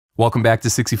Welcome back to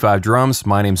 65 Drums.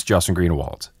 My name's Justin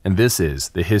Greenewald, and this is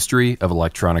The History of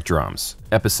Electronic Drums,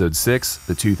 Episode 6,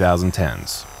 the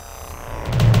 2010s.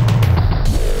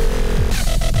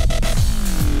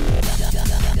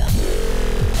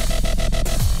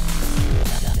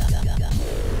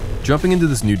 Jumping into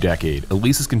this new decade,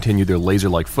 Alesis continued their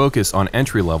laser-like focus on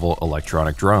entry-level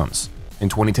electronic drums. In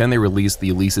 2010, they released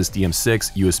the Alesis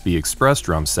DM6 USB Express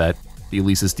drum set, the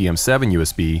Alesis DM7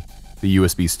 USB, the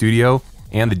USB Studio,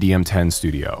 and the DM10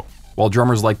 Studio. While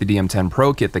drummers liked the DM10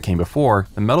 Pro kit that came before,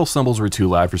 the metal cymbals were too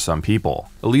loud for some people.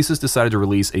 Alesis decided to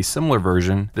release a similar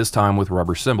version, this time with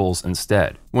rubber cymbals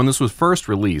instead. When this was first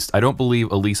released, I don't believe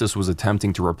Alesis was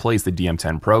attempting to replace the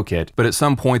DM10 Pro kit, but at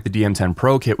some point the DM10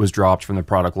 Pro kit was dropped from the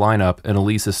product lineup and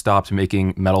Alesis stopped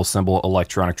making metal cymbal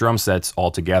electronic drum sets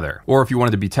altogether. Or if you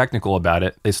wanted to be technical about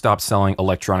it, they stopped selling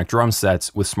electronic drum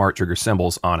sets with smart trigger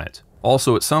cymbals on it.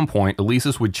 Also, at some point,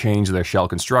 Alesis would change their shell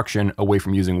construction away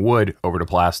from using wood over to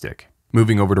plastic.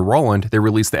 Moving over to Roland, they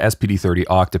released the SPD30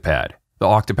 Octapad. The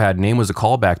Octapad name was a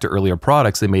callback to earlier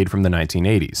products they made from the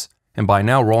 1980s, and by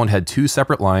now Roland had two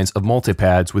separate lines of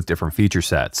multipads with different feature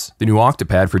sets. The new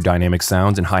Octapad for dynamic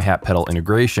sounds and hi-hat pedal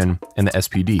integration, and the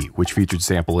SPD, which featured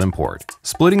sample import.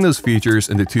 Splitting those features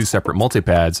into two separate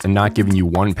multipads and not giving you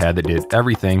one pad that did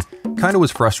everything kinda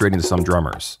was frustrating to some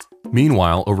drummers.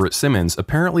 Meanwhile, over at Simmons,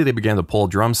 apparently they began to pull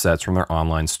drum sets from their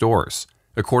online stores.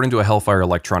 According to a Hellfire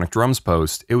Electronic Drums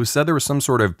post, it was said there was some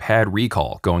sort of pad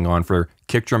recall going on for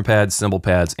kick drum pads, cymbal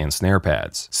pads, and snare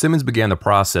pads. Simmons began the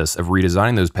process of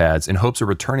redesigning those pads in hopes of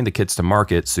returning the kits to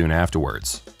market soon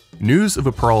afterwards. News of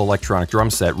a Pearl electronic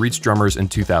drum set reached drummers in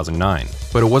 2009,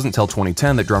 but it wasn't until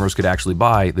 2010 that drummers could actually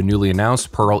buy the newly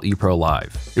announced Pearl ePro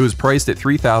Live. It was priced at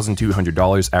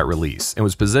 $3,200 at release and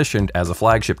was positioned as a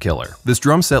flagship killer. This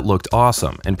drum set looked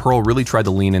awesome, and Pearl really tried to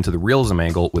lean into the realism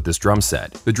angle with this drum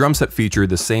set. The drum set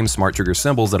featured the same smart trigger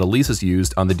cymbals that Alesis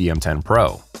used on the DM10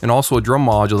 Pro, and also a drum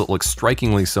module that looks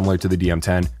strikingly similar to the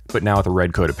DM10, but now with a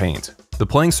red coat of paint. The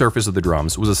playing surface of the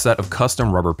drums was a set of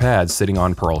custom rubber pads sitting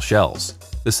on Pearl shells.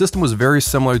 The system was very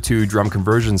similar to drum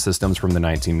conversion systems from the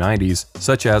 1990s,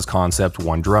 such as Concept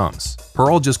 1 drums.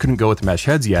 Pearl just couldn't go with mesh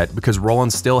heads yet because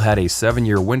Roland still had a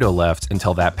 7-year window left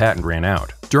until that patent ran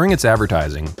out. During its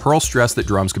advertising, Pearl stressed that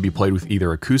drums could be played with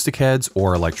either acoustic heads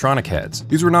or electronic heads.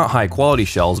 These were not high quality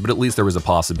shells, but at least there was a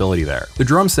possibility there. The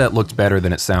drum set looked better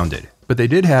than it sounded, but they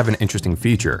did have an interesting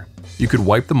feature. You could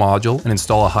wipe the module and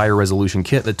install a higher resolution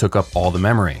kit that took up all the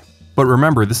memory. But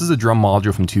remember, this is a drum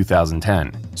module from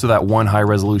 2010, so that one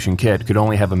high-resolution kit could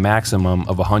only have a maximum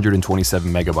of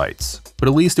 127 megabytes. But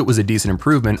at least it was a decent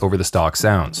improvement over the stock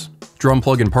sounds. Drum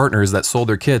plugin partners that sold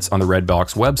their kits on the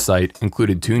Redbox website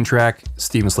included TuneTrack,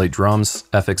 Steven Slate Drums,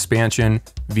 F-Expansion,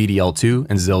 VDL2,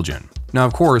 and Zildjian. Now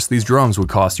of course, these drums would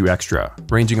cost you extra,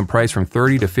 ranging in price from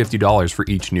 $30 to $50 for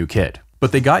each new kit.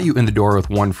 But they got you in the door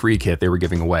with one free kit they were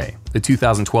giving away, the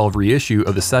 2012 reissue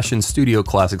of the Session Studio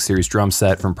Classic Series drum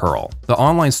set from Pearl. The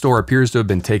online store appears to have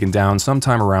been taken down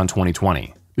sometime around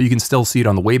 2020, but you can still see it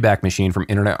on the Wayback Machine from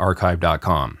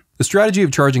internetarchive.com. The strategy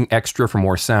of charging extra for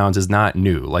more sounds is not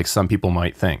new, like some people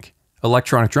might think.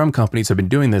 Electronic drum companies have been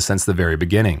doing this since the very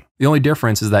beginning. The only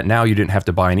difference is that now you didn't have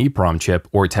to buy an EEPROM chip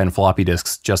or 10 floppy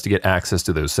disks just to get access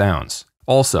to those sounds.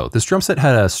 Also, this drum set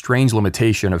had a strange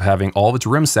limitation of having all of its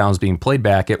rim sounds being played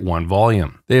back at one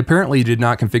volume. They apparently did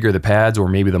not configure the pads or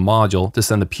maybe the module to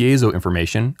send the piezo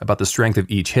information about the strength of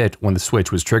each hit when the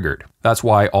switch was triggered. That's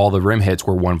why all the rim hits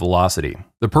were one velocity.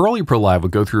 The Pearl ePro Live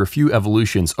would go through a few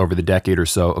evolutions over the decade or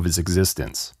so of its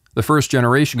existence. The first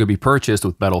generation could be purchased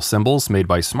with metal cymbals made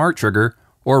by Smart Trigger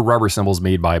or rubber cymbals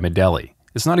made by Medeli.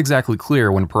 It's not exactly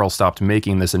clear when Pearl stopped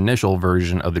making this initial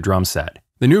version of the drum set.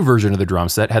 The new version of the drum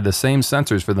set had the same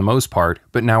sensors for the most part,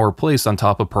 but now were placed on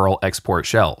top of Pearl export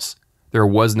shells. There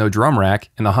was no drum rack,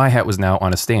 and the hi-hat was now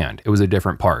on a stand. It was a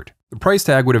different part. The price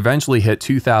tag would eventually hit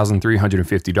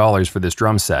 $2,350 for this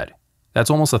drum set.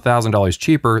 That's almost $1,000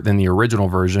 cheaper than the original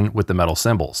version with the metal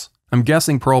cymbals. I'm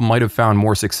guessing Pearl might have found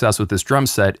more success with this drum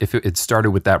set if it had started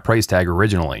with that price tag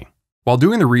originally. While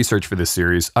doing the research for this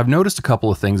series, I've noticed a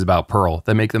couple of things about Pearl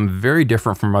that make them very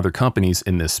different from other companies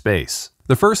in this space.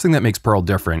 The first thing that makes Pearl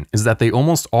different is that they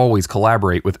almost always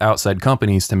collaborate with outside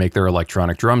companies to make their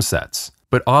electronic drum sets.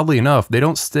 But oddly enough, they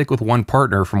don't stick with one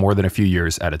partner for more than a few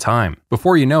years at a time.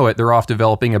 Before you know it, they're off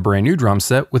developing a brand new drum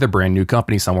set with a brand new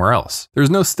company somewhere else. There's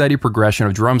no steady progression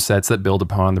of drum sets that build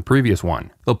upon the previous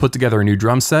one. They'll put together a new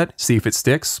drum set, see if it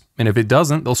sticks, and if it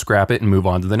doesn't, they'll scrap it and move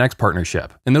on to the next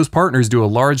partnership. And those partners do a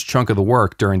large chunk of the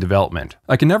work during development.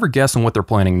 I can never guess on what they're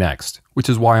planning next, which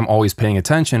is why I'm always paying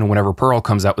attention whenever Pearl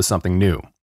comes out with something new.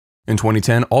 In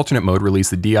 2010, Alternate Mode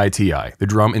released the DITI, the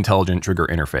Drum Intelligent Trigger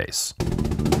Interface.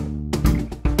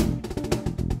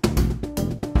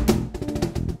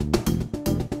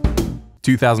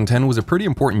 2010 was a pretty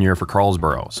important year for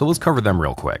Carlsbad, so let's cover them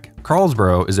real quick.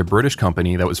 Carlsbad is a British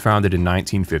company that was founded in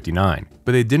 1959,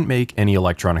 but they didn't make any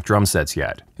electronic drum sets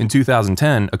yet. In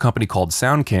 2010, a company called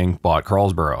Sound King bought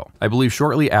Carlsbad. I believe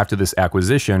shortly after this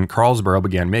acquisition, Carlsbad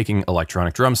began making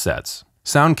electronic drum sets.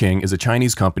 Sound King is a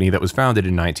Chinese company that was founded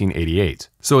in 1988.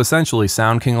 So essentially,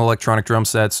 Sound King electronic drum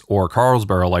sets or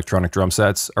Carlsbad electronic drum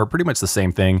sets are pretty much the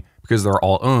same thing because they're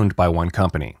all owned by one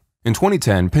company. In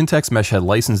 2010, Pintec's mesh head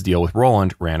license deal with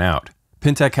Roland ran out.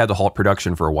 Pintec had to halt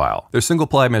production for a while. Their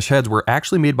single-ply mesh heads were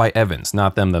actually made by Evans,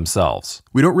 not them themselves.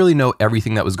 We don't really know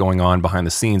everything that was going on behind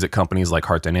the scenes at companies like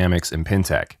Heart Dynamics and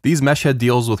Pintec. These mesh head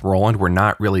deals with Roland were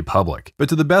not really public, but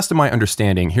to the best of my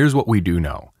understanding, here's what we do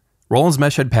know. Roland's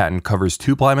mesh head patent covers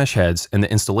 2-ply mesh heads and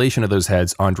the installation of those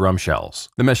heads on drum shells.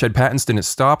 The mesh head patents didn't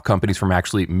stop companies from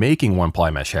actually making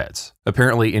 1-ply mesh heads.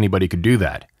 Apparently anybody could do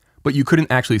that, but you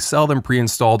couldn't actually sell them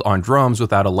pre-installed on drums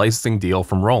without a licensing deal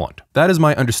from Roland. That is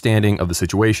my understanding of the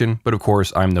situation, but of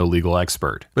course I'm no legal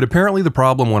expert. But apparently the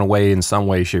problem went away in some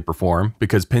way, shape, or form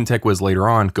because Pintec was later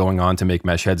on going on to make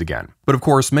mesh heads again. But of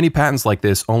course, many patents like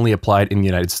this only applied in the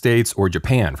United States or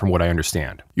Japan, from what I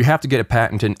understand. You have to get a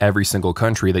patent in every single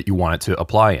country that you want it to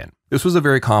apply in. This was a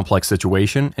very complex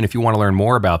situation, and if you want to learn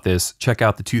more about this, check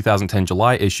out the 2010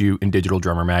 July issue in Digital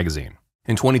Drummer magazine.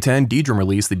 In 2010, Dedrum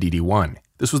released the DD1.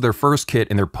 This was their first kit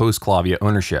in their post-Clavia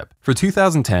ownership. For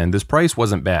 2010, this price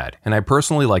wasn't bad, and I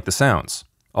personally liked the sounds.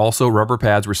 Also, rubber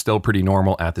pads were still pretty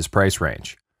normal at this price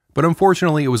range. But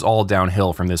unfortunately, it was all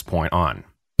downhill from this point on.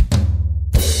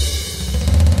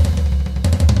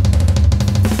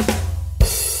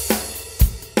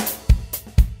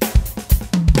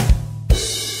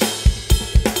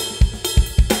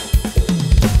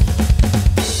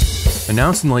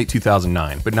 Announced in late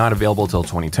 2009, but not available until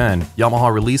 2010,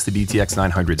 Yamaha released the DTX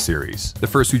 900 series. The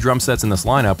first two drum sets in this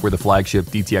lineup were the flagship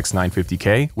DTX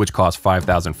 950K, which cost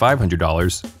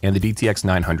 $5,500, and the DTX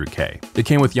 900K. It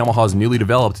came with Yamaha's newly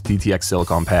developed DTX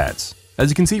silicone pads. As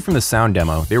you can see from the sound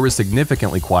demo, they were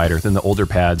significantly quieter than the older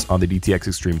pads on the DTX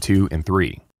Extreme 2 and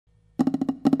 3.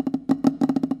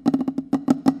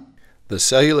 The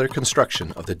cellular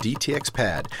construction of the DTX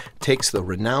pad takes the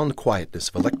renowned quietness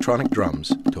of electronic drums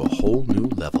to a whole new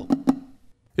level.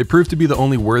 It proved to be the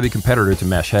only worthy competitor to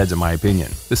mesh heads in my opinion.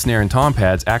 The snare and tom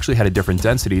pads actually had a different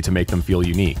density to make them feel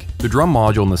unique. The drum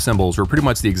module and the cymbals were pretty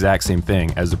much the exact same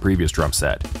thing as the previous drum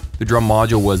set. The drum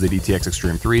module was the DTX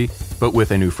Extreme 3, but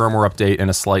with a new firmware update and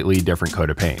a slightly different coat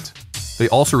of paint. They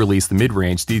also released the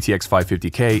mid-range DTX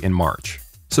 550K in March.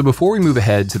 So before we move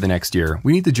ahead to the next year,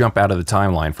 we need to jump out of the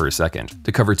timeline for a second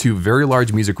to cover two very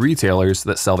large music retailers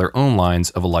that sell their own lines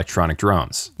of electronic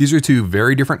drums. These are two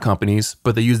very different companies,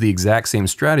 but they use the exact same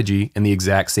strategy and the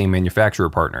exact same manufacturer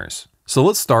partners. So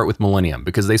let's start with Millennium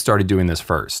because they started doing this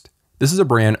first. This is a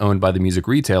brand owned by the music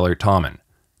retailer Thomann.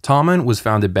 Thomann was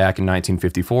founded back in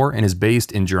 1954 and is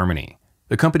based in Germany.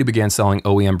 The company began selling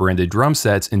OEM branded drum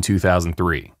sets in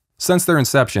 2003. Since their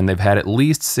inception, they've had at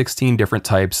least 16 different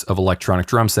types of electronic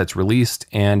drum sets released,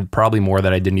 and probably more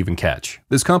that I didn't even catch.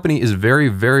 This company is very,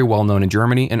 very well known in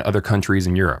Germany and other countries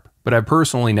in Europe, but I've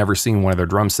personally never seen one of their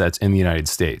drum sets in the United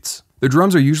States. The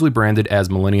drums are usually branded as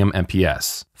Millennium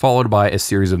MPS, followed by a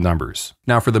series of numbers.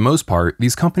 Now, for the most part,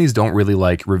 these companies don't really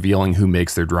like revealing who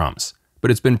makes their drums,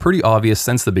 but it's been pretty obvious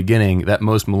since the beginning that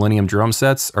most Millennium drum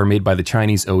sets are made by the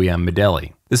Chinese OEM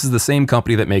Medeli. This is the same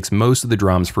company that makes most of the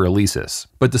drums for Alesis.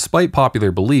 But despite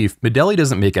popular belief, Medeli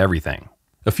doesn't make everything.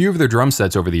 A few of their drum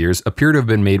sets over the years appear to have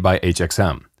been made by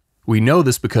HXM. We know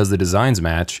this because the designs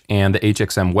match, and the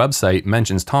HXM website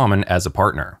mentions Thomann as a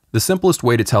partner. The simplest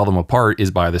way to tell them apart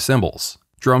is by the cymbals.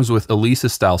 Drums with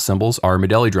Alesis style cymbals are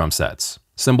Medeli drum sets.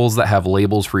 Cymbals that have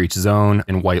labels for each zone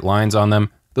and white lines on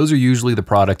them, those are usually the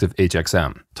product of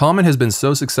HXM. Thomann has been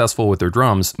so successful with their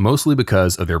drums mostly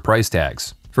because of their price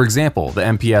tags. For example, the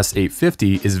MPS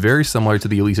 850 is very similar to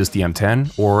the Alesis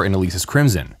DM10 or an Alesis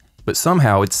Crimson, but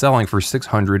somehow it's selling for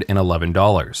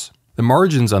 $611. The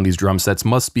margins on these drum sets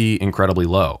must be incredibly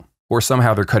low, or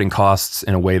somehow they're cutting costs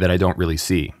in a way that I don't really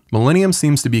see. Millennium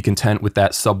seems to be content with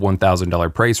that sub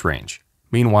 $1,000 price range.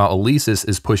 Meanwhile, Alesis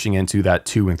is pushing into that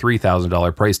 $2,000 and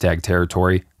 $3,000 price tag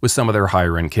territory with some of their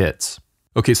higher end kits.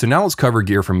 Okay, so now let's cover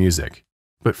gear for music.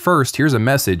 But first, here's a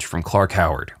message from Clark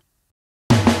Howard.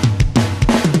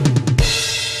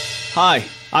 Hi,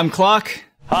 I'm Clark.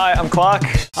 Hi, I'm Clark.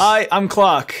 Hi, I'm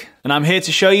Clark. And I'm here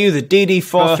to show you the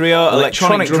DD430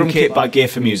 electronic drum kit by Gear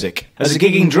for Music. As a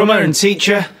gigging drummer and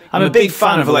teacher, I'm a big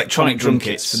fan of electronic drum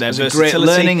kits. There's a great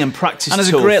learning and practice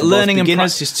tool for both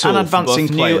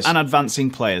beginners and advancing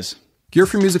players. Gear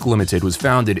for Music Limited was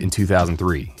founded in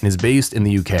 2003 and is based in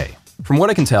the UK. From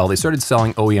what I can tell, they started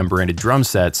selling OEM branded drum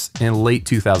sets in late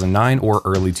 2009 or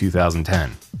early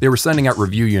 2010. They were sending out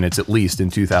review units at least in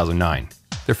 2009.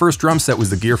 Their first drum set was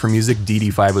the Gear for Music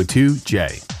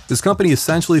DD502J. This company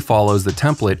essentially follows the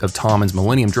template of Thoman's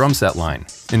Millennium drum set line.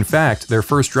 In fact, their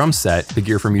first drum set, the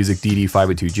Gear for Music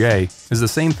DD502J, is the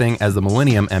same thing as the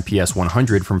Millennium MPS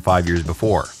 100 from 5 years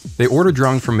before. They order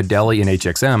drums from Medeli and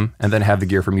HXM and then have the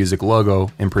Gear for Music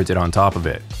logo imprinted on top of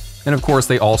it. And of course,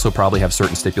 they also probably have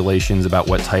certain stipulations about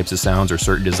what types of sounds or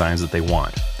certain designs that they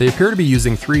want. They appear to be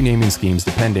using 3 naming schemes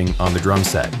depending on the drum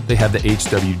set. They have the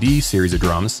HWD series of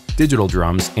drums, digital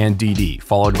drums, and DD,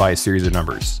 followed by a series of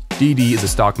numbers. DD is a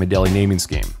stock Medeli naming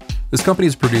scheme. This company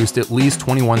has produced at least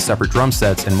 21 separate drum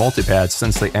sets and multipads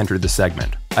since they entered the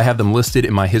segment. I have them listed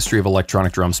in my History of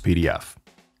Electronic Drums PDF.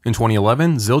 In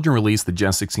 2011, Zildjian released the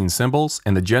Gen 16 cymbals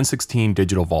and the Gen 16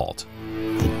 Digital Vault.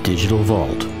 The Digital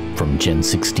Vault from Gen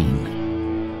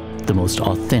 16. The most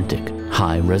authentic,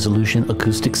 high-resolution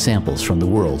acoustic samples from the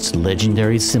world's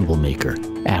legendary cymbal maker,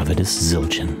 Avidus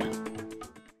Zildjian.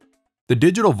 The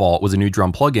Digital Vault was a new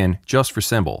drum plugin just for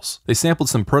cymbals. They sampled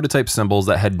some prototype cymbals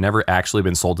that had never actually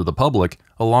been sold to the public,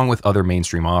 along with other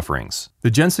mainstream offerings. The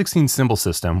Gen 16 cymbal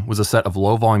system was a set of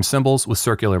low-volume cymbals with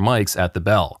circular mics at the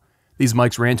bell. These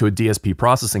mics ran to a DSP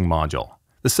processing module.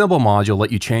 The cymbal module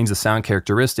let you change the sound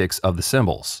characteristics of the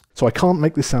cymbals. So I can't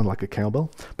make this sound like a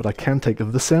cowbell, but I can take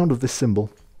the sound of this cymbal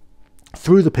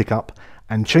through the pickup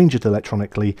and change it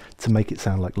electronically to make it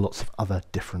sound like lots of other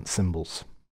different cymbals.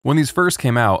 When these first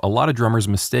came out, a lot of drummers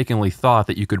mistakenly thought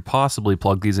that you could possibly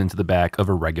plug these into the back of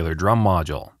a regular drum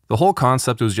module. The whole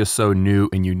concept was just so new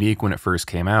and unique when it first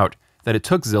came out that it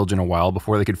took Zildjian a while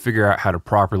before they could figure out how to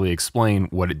properly explain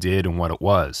what it did and what it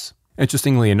was.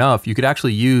 Interestingly enough, you could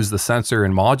actually use the sensor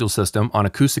and module system on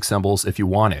acoustic cymbals if you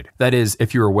wanted. That is,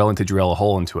 if you were willing to drill a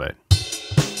hole into it.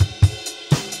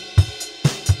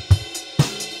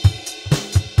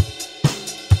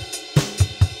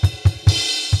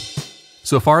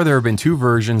 So far, there have been 2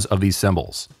 versions of these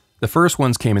cymbals. The first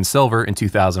ones came in silver in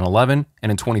 2011,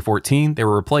 and in 2014, they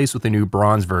were replaced with a new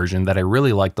bronze version that I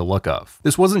really liked the look of.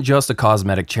 This wasn't just a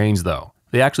cosmetic change though.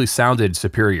 They actually sounded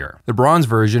superior. The bronze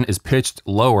version is pitched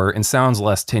lower and sounds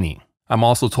less tinny. I'm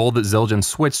also told that Zildjian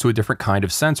switched to a different kind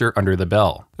of sensor under the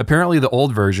bell. Apparently the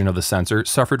old version of the sensor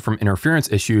suffered from interference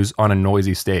issues on a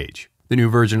noisy stage. The new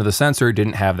version of the sensor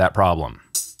didn't have that problem.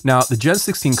 Now, the Gen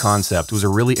 16 concept was a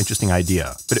really interesting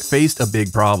idea, but it faced a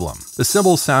big problem. The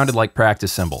cymbals sounded like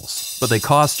practice cymbals, but they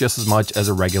cost just as much as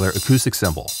a regular acoustic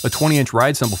cymbal. A 20-inch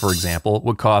ride cymbal, for example,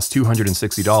 would cost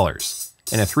 $260.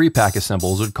 And a 3-pack of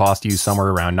cymbals would cost you somewhere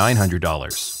around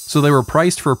 $900. So they were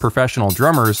priced for professional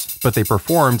drummers, but they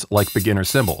performed like beginner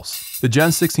cymbals. The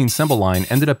Gen 16 cymbal line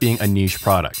ended up being a niche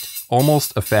product,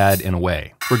 almost a fad in a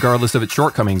way. Regardless of its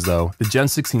shortcomings though, the Gen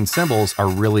 16 cymbals are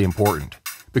really important,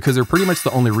 because they're pretty much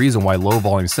the only reason why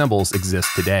low-volume cymbals exist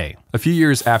today. A few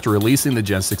years after releasing the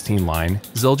Gen 16 line,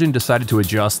 Zildjian decided to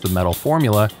adjust the metal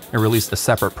formula and released a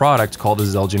separate product called the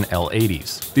Zildjian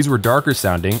L80s. These were darker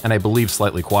sounding and I believe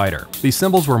slightly quieter. These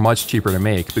cymbals were much cheaper to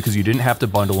make because you didn't have to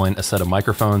bundle in a set of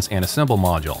microphones and a cymbal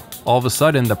module. All of a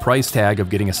sudden, the price tag of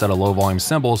getting a set of low-volume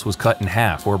cymbals was cut in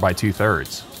half or by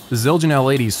 2/3. The Zildjian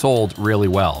L80s sold really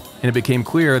well, and it became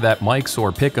clear that mics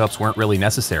or pickups weren't really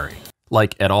necessary,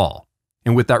 like at all.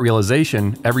 And with that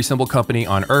realization, every cymbal company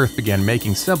on Earth began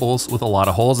making cymbals with a lot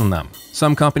of holes in them.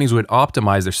 Some companies would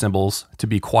optimize their cymbals to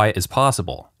be quiet as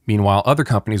possible. Meanwhile, other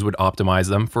companies would optimize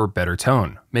them for better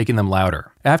tone, making them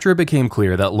louder. After it became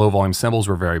clear that low-volume cymbals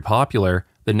were very popular,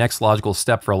 the next logical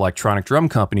step for electronic drum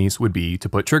companies would be to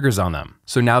put triggers on them.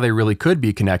 So now they really could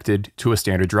be connected to a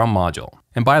standard drum module.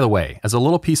 And by the way, as a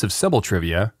little piece of cymbal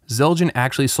trivia, Zildjian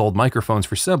actually sold microphones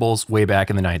for cymbals way back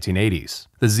in the 1980s.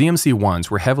 The ZMC-1s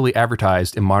were heavily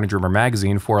advertised in Modern Drummer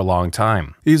magazine for a long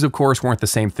time. These of course weren't the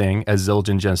same thing as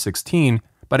Zildjian Gen 16,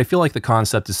 but I feel like the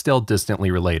concept is still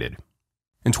distantly related.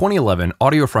 In 2011,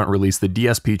 Audiofront released the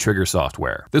DSP trigger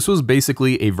software. This was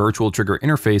basically a virtual trigger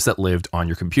interface that lived on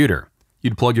your computer.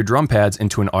 You'd plug your drum pads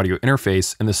into an audio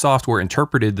interface and the software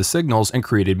interpreted the signals and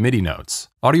created MIDI notes.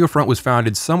 Audiofront was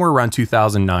founded somewhere around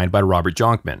 2009 by Robert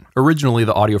Jonkman. Originally,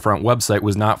 the Audiofront website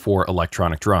was not for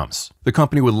electronic drums. The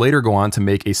company would later go on to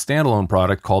make a standalone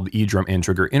product called the eDrum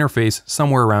In-Trigger Interface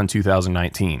somewhere around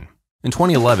 2019. In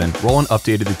 2011, Roland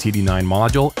updated the TD9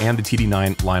 module and the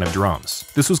TD9 line of drums.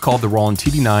 This was called the Roland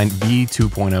TD9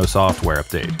 V2.0 software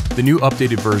update. The new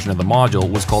updated version of the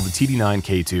module was called the TD9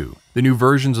 K2. The new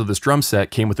versions of this drum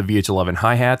set came with the VH11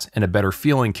 hi-hats and a better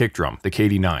feeling kick drum, the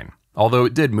KD9. although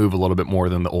it did move a little bit more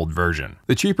than the old version.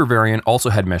 The cheaper variant also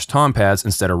had mesh tom pads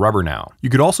instead of rubber now. You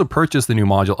could also purchase the new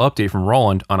module update from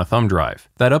Roland on a thumb drive.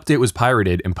 That update was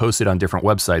pirated and posted on different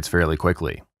websites fairly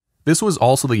quickly. This was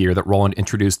also the year that Roland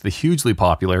introduced the hugely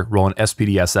popular Roland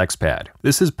SPD-SX pad.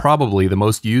 This is probably the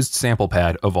most used sample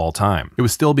pad of all time. It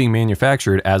was still being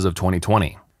manufactured as of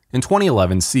 2020. In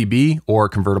 2011, CB, or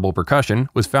Convertible Percussion,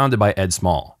 was founded by Ed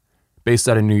Small. Based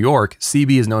out of New York,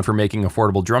 CB is known for making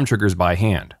affordable drum triggers by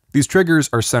hand. These triggers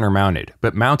are center mounted,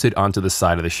 but mounted onto the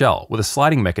side of the shell, with a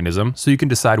sliding mechanism so you can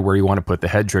decide where you want to put the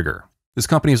head trigger. This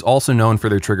company is also known for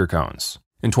their trigger cones.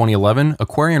 In 2011,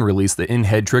 Aquarian released the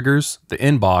in-head triggers, the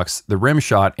in-box, the rim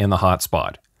shot, and the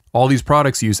hotspot. All these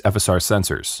products use FSR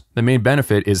sensors. The main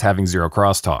benefit is having zero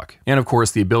crosstalk, and of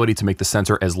course the ability to make the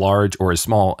sensor as large or as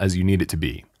small as you need it to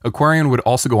be. Aquarian would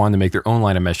also go on to make their own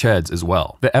line of mesh heads as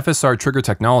well. The FSR trigger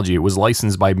technology was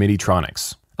licensed by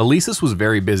Miditronics. Alesis was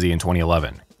very busy in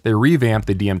 2011. They revamped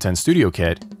the DM10 Studio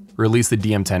Kit, released the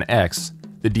DM10X,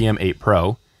 the DM8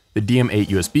 Pro, the DM8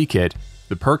 USB Kit,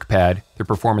 the Perk Pad, the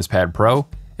Performance Pad Pro,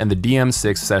 and the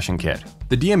DM6 Session Kit.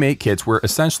 The DM8 kits were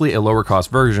essentially a lower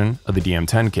cost version of the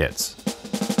DM10 kits.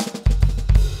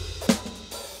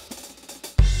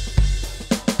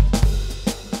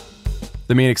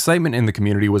 The main excitement in the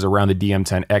community was around the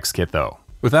DM10X kit though.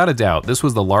 Without a doubt, this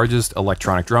was the largest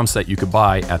electronic drum set you could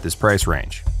buy at this price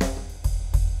range.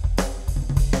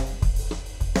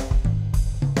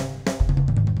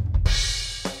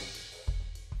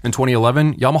 In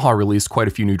 2011, Yamaha released quite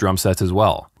a few new drum sets as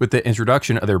well, with the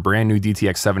introduction of their brand new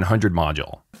DTX 700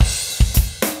 module.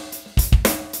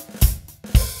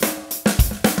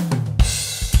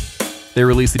 They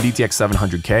released the DTX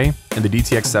 700K and the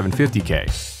DTX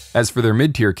 750K. As for their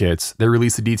mid-tier kits, they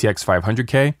released the DTX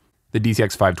 500K, the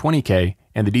DTX 520K,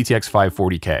 and the DTX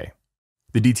 540K.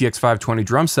 The DTX 520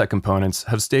 drum set components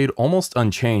have stayed almost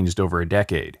unchanged over a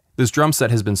decade. This drum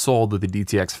set has been sold with the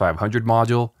DTX 500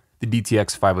 module, the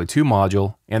DTX 502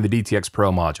 module, and the DTX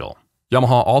Pro module.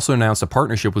 Yamaha also announced a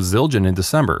partnership with Zildjian in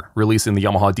December, releasing the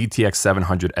Yamaha DTX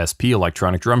 700 SP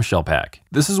electronic drum shell pack.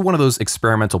 This is one of those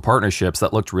experimental partnerships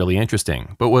that looked really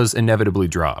interesting, but was inevitably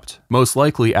dropped, most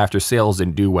likely after sales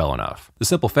didn't do well enough. The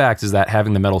simple fact is that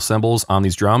having the metal cymbals on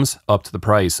these drums upped the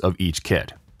price of each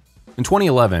kit. In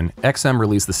 2011, XM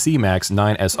released the C-Max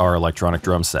 9SR electronic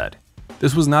drum set.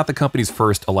 This was not the company's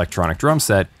first electronic drum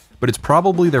set, but it's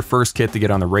probably their first kit to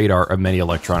get on the radar of many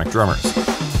electronic drummers.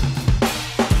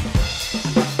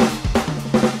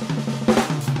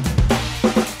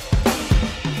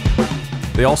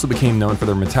 They also became known for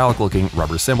their metallic-looking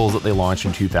rubber cymbals that they launched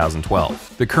in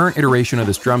 2012. The current iteration of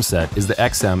this drum set is the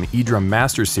XM eDrum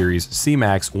Master Series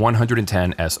C-Max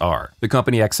 110 SR. The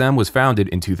company XM was founded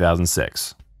in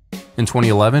 2006. In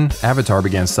 2011, Avatar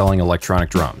began selling electronic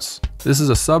drums. This is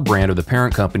a sub-brand of the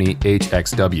parent company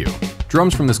HXW.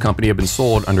 Drums from this company have been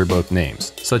sold under both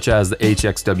names, such as the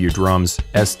HXW Drums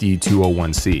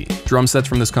SD201C. Drum sets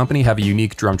from this company have a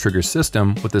unique drum trigger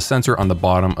system with the sensor on the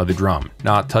bottom of the drum,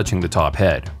 not touching the top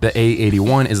head. The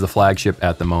A81 is the flagship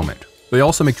at the moment. They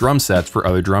also make drum sets for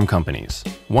other drum companies.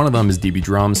 One of them is DB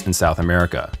Drums in South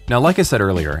America. Now, like I said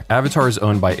earlier, Avatar is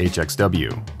owned by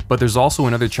HXW, but there's also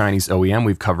another Chinese OEM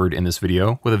we've covered in this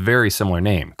video with a very similar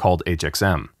name called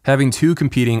HXM. Having two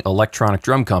competing electronic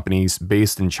drum companies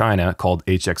based in China called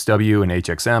HXW and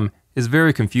HXM is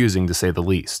very confusing to say the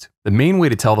least. The main way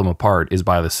to tell them apart is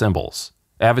by the cymbals.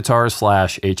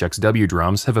 Avatar/HXW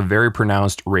drums have a very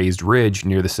pronounced raised ridge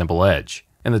near the cymbal edge,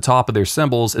 and the top of their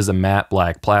cymbals is a matte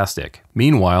black plastic.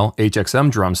 Meanwhile,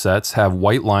 HXM drum sets have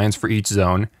white lines for each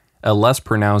zone, a less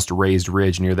pronounced raised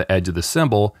ridge near the edge of the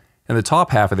cymbal, and the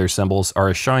top half of their cymbals are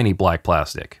a shiny black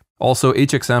plastic. Also,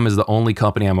 HXM is the only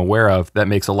company I'm aware of that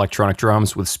makes electronic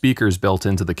drums with speakers built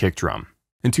into the kick drum.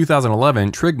 In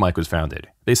 2011, Trig Mic was founded.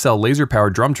 They sell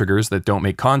laser-powered drum triggers that don't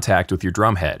make contact with your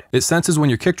drum head. It senses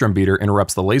when your kick drum beater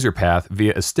interrupts the laser path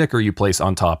via a sticker you place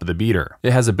on top of the beater.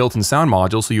 It has a built-in sound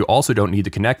module, so you also don't need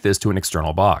to connect this to an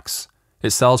external box.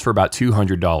 It sells for about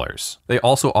 $200. They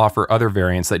also offer other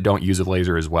variants that don't use a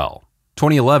laser as well.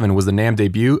 2011 was the NAMM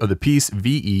debut of the Peace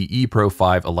VE E-Pro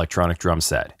 5 electronic drum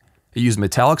set. It used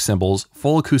metallic cymbals,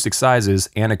 full acoustic sizes,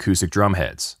 and acoustic drum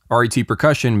heads. RET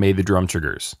Percussion made the drum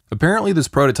triggers. Apparently this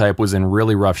prototype was in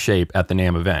really rough shape at the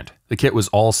NAMM event. The kit was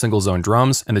all single zone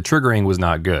drums and the triggering was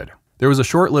not good. There was a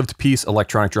short-lived Peace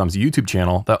Electronic Drums YouTube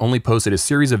channel that only posted a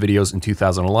series of videos in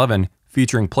 2011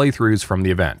 featuring playthroughs from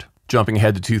the event. Jumping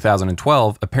ahead to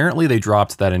 2012, apparently they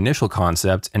dropped that initial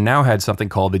concept and now had something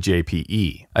called the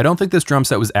JPE. I don't think this drum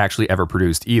set was actually ever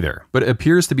produced either, but it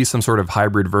appears to be some sort of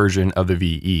hybrid version of the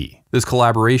VE. This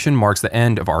collaboration marks the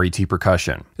end of RET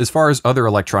Percussion. As far as other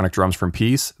electronic drums from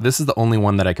Peace, this is the only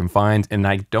one that I can find, and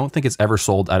I don't think it's ever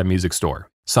sold at a music store.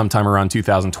 Sometime around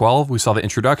 2012, we saw the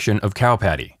introduction of Cow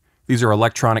Patty. These are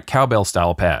electronic cowbell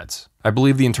style pads. I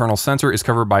believe the internal center is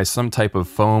covered by some type of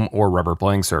foam or rubber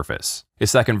playing surface. A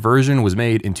second version was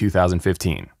made in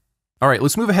 2015. Alright,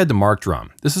 let's move ahead to Mark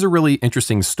Drum. This is a really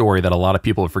interesting story that a lot of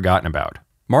people have forgotten about.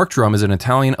 Mark Drum is an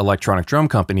Italian electronic drum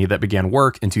company that began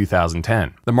work in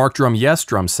 2010. The Mark Drum Yes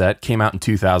drum set came out in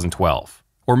 2012.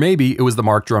 Or maybe it was the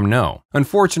Mark Drum No.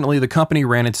 Unfortunately, the company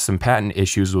ran into some patent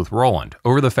issues with Roland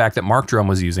over the fact that Mark Drum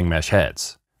was using mesh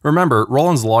heads. Remember,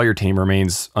 Roland's lawyer team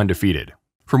remains undefeated.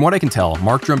 From what I can tell,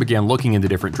 Mark Drum began looking into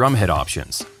different drum head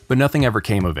options, but nothing ever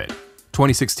came of it.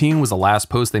 2016 was the last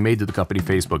post they made to the company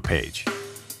Facebook page.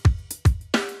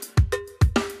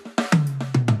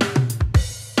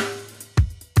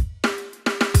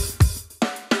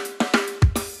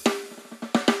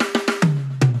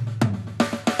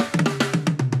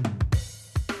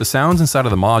 The sounds inside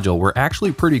of the module were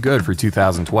actually pretty good for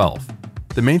 2012.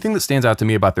 The main thing that stands out to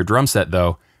me about their drum set,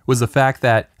 though, was the fact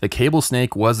that the cable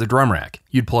snake was the drum rack.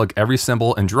 You'd plug every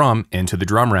cymbal and drum into the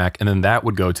drum rack, and then that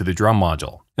would go to the drum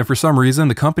module. And for some reason,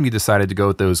 the company decided to go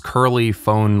with those curly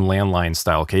phone landline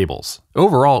style cables.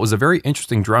 Overall, it was a very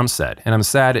interesting drum set, and I'm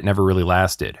sad it never really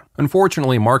lasted.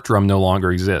 Unfortunately, Mark Drum no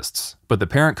longer exists, but the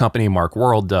parent company Mark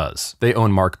World does. They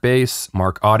own Mark Bass,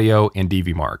 Mark Audio, and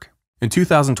DV Mark. In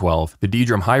 2012, the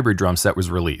D-Drum Hybrid drum set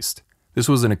was released. This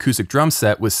was an acoustic drum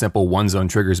set with simple one-zone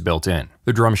triggers built in.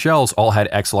 The drum shells all had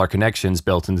XLR connections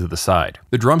built into the side.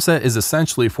 The drum set is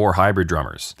essentially for hybrid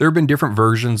drummers. There have been different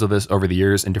versions of this over the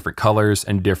years in different colors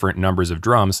and different numbers of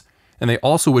drums, and they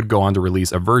also would go on to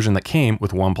release a version that came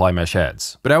with one-ply mesh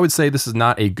heads. But I would say this is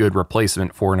not a good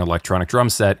replacement for an electronic drum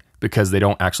set because they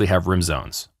don't actually have rim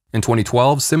zones. In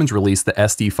 2012, Simmons released the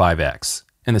SD5X.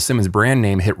 And the Simmons brand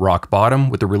name hit rock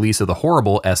bottom with the release of the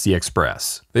horrible SD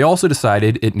Express. They also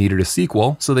decided it needed a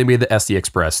sequel, so they made the SD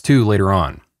Express 2 later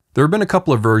on. There have been a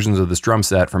couple of versions of this drum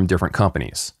set from different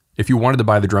companies. If you wanted to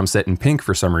buy the drum set in pink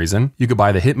for some reason, you could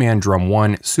buy the Hitman Drum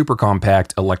 1 Super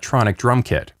Compact Electronic Drum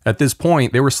Kit. At this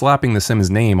point, they were slapping the Simmons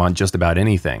name on just about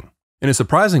anything. In a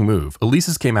surprising move,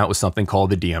 Alesis came out with something called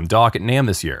the DM Dock at NAMM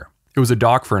this year. It was a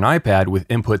dock for an iPad with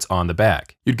inputs on the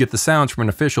back. You'd get the sounds from an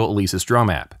official Alesis drum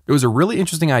app. It was a really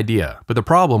interesting idea, but the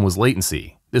problem was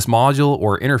latency. This module,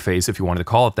 or interface if you wanted to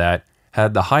call it that,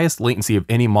 had the highest latency of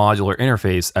any module or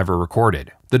interface ever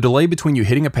recorded. The delay between you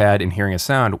hitting a pad and hearing a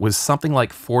sound was something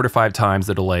like 4 to 5 times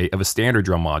the delay of a standard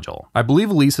drum module. I believe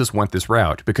Alesis went this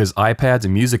route because iPads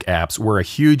and music apps were a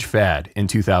huge fad in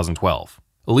 2012.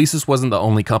 Alesis wasn't the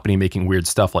only company making weird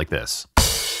stuff like this.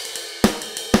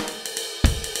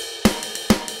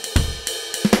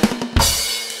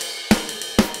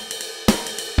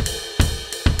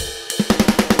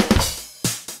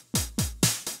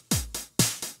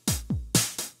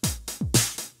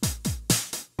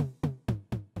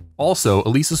 Also,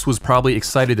 Alesis was probably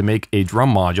excited to make a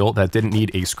drum module that didn't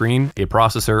need a screen, a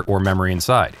processor, or memory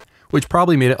inside, which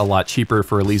probably made it a lot cheaper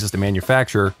for Alesis to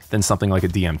manufacture than something like a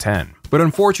DM10. But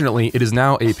unfortunately, it is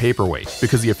now a paperweight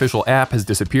because the official app has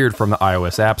disappeared from the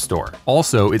iOS App Store.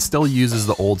 Also, it still uses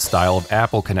the old style of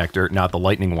Apple connector, not the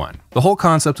Lightning one. The whole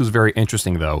concept was very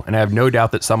interesting though, and I have no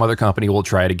doubt that some other company will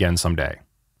try it again someday.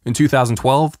 In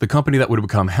 2012, the company that would have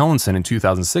become Hellenson in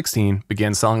 2016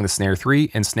 began selling the Snare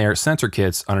 3 and Snare sensor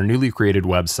kits on a newly created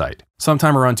website.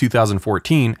 Sometime around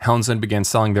 2014, Hellenson began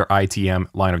selling their ITM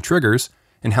line of triggers,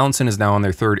 and Hellenson is now on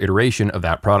their third iteration of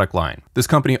that product line. This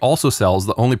company also sells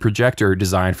the only projector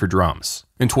designed for drums.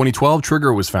 In 2012,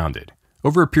 Trigger was founded.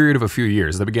 Over a period of a few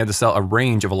years, they began to sell a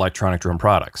range of electronic drum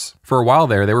products. For a while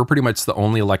there, they were pretty much the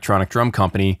only electronic drum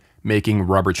company making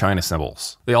rubber china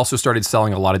cymbals. They also started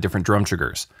selling a lot of different drum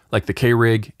triggers, like the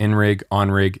K-Rig, N-Rig,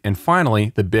 On-Rig, and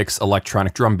finally, the Bix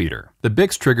electronic drum beater. The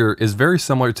Bix trigger is very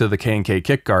similar to the K&K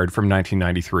kickguard from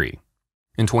 1993.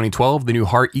 In 2012, the new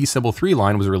Heart E-Cymbal 3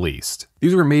 line was released.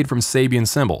 These were made from Sabian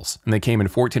cymbals, and they came in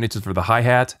 14 inches for the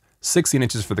hi-hat, 16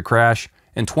 inches for the crash,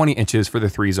 and 20 inches for the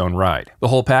 3-zone ride. The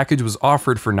whole package was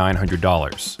offered for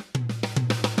 $900.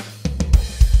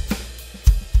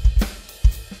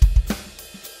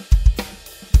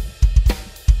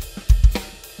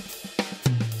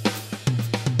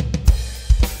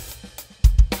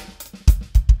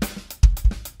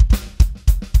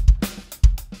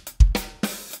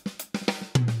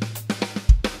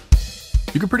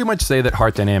 You could pretty much say that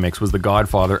Hart Dynamics was the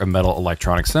godfather of metal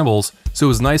electronic cymbals, so it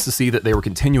was nice to see that they were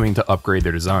continuing to upgrade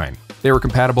their design. They were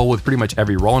compatible with pretty much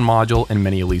every Roland module and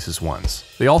many Alesis ones.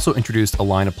 They also introduced a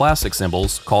line of plastic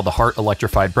cymbals called the Hart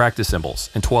Electrified Practice Cymbals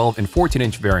in 12 and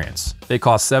 14-inch variants. They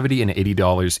cost $70 and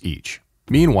 $80 each.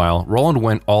 Meanwhile, Roland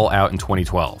went all out in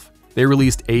 2012. They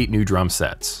released 8 new drum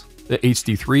sets. The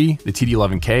HD3, the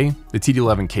TD11K, the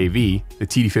TD11KV, the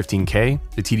TD15K,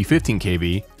 the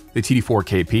TD15KV, the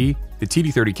TD4KP, the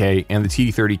TD30K, and the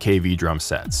TD30KV drum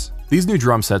sets. These new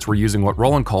drum sets were using what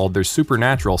Roland called their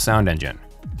supernatural sound engine.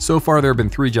 So far, there have been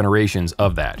 3 generations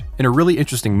of that. In a really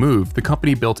interesting move, the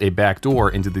company built a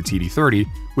backdoor into the TD30,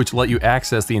 which let you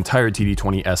access the entire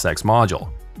TD20SX module,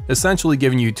 essentially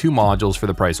giving you 2 modules for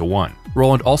the price of 1.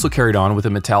 Roland also carried on with the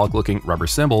metallic-looking rubber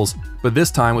cymbals, but this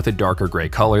time with a darker gray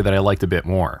color that I liked a bit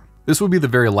more. This would be the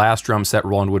very last drum set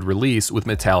Roland would release with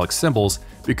metallic cymbals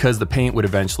because the paint would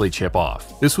eventually chip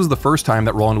off. This was the first time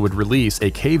that Roland would release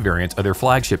a K variant of their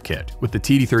flagship kit with the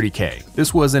TD30K.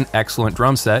 This was an excellent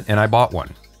drum set and I bought one.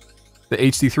 The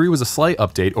HD3 was a slight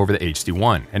update over the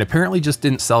HD1 and apparently just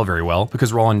didn't sell very well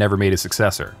because Roland never made a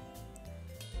successor.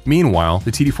 Meanwhile,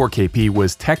 the TD4KP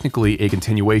was technically a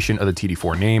continuation of the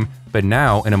TD4 name, but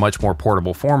now in a much more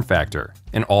portable form factor,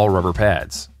 in all rubber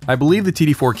pads. I believe the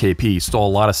TD4KP stole a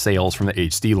lot of sales from the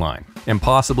HD line, and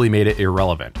possibly made it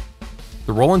irrelevant.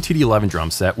 The Roland TD11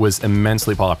 drum set was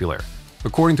immensely popular.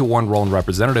 According to one Roland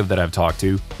representative that I've talked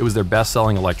to, it was their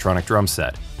best-selling electronic drum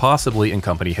set, possibly in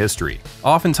company history.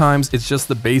 Oftentimes, it's just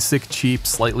the basic, cheap,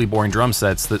 slightly boring drum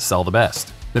sets that sell the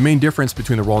best. The main difference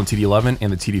between the Roland TD11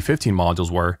 and the TD15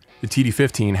 modules were, the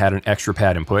TD15 had an extra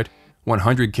pad input,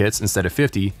 100 kits instead of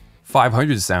 50,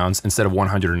 500 sounds instead of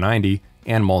 190,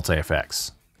 and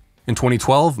multi-effects. In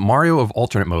 2012, Mario of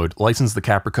Alternate Mode licensed the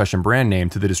Cat Percussion brand name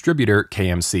to the distributor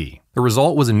KMC. The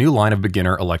result was a new line of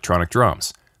beginner electronic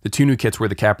drums. The 2 new kits were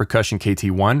the Cat Percussion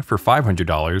KT1 for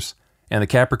 $500, and the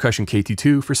Cat Percussion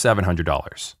KT2 for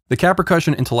 $700. The Cat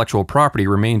Percussion intellectual property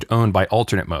remained owned by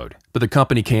Alternate Mode, but the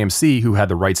company KMC, who had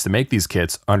the rights to make these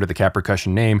kits under the Cat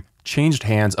Percussion name, changed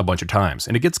hands a bunch of times,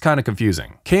 and it gets kinda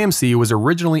confusing. KMC was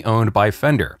originally owned by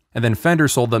Fender, and then Fender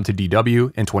sold them to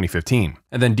DW in 2015,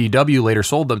 and then DW later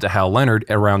sold them to Hal Leonard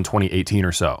around 2018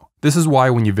 or so. This is why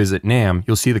when you visit NAMM,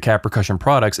 you'll see the Cat Percussion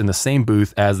products in the same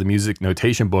booth as the music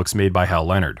notation books made by Hal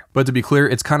Leonard. But to be clear,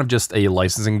 it's kind of just a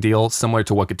licensing deal similar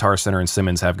to what Guitar Center and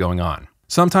Simmons have going on.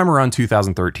 Sometime around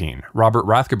 2013, Robert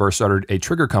Rathgeber started a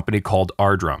trigger company called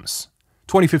R Drums.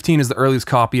 2015 is the earliest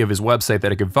copy of his website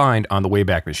that I could find on the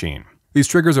Wayback Machine. These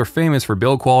triggers are famous for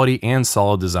build quality and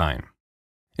solid design.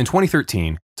 In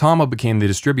 2013, Tama became the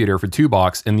distributor for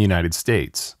 2Box in the United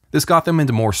States. This got them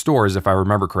into more stores if I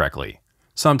remember correctly.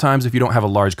 Sometimes if you don't have a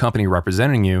large company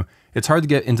representing you, it's hard to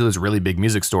get into those really big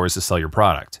music stores to sell your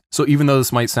product. So even though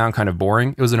this might sound kind of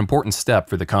boring, it was an important step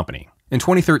for the company. In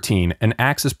 2013, an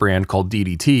Axis brand called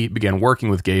DDT began working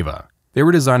with Geva. They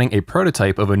were designing a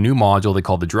prototype of a new module they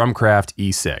called the Drumcraft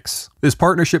E6. This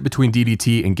partnership between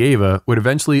DDT and Geva would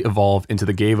eventually evolve into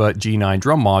the Geva G9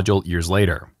 drum module years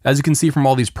later. As you can see from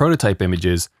all these prototype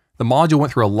images, the module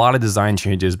went through a lot of design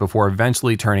changes before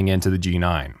eventually turning into the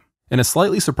G9. In a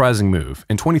slightly surprising move,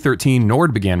 in 2013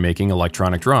 Nord began making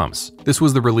electronic drums. This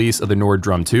was the release of the Nord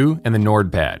Drum 2 and the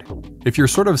Nord Pad. If you're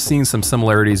sort of seeing some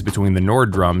similarities between the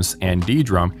Nord drums and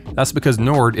D-Drum, that's because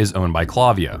Nord is owned by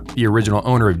Clavia, the original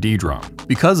owner of D-Drum.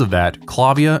 Because of that,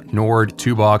 Clavia, Nord,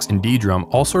 2Box, and D-Drum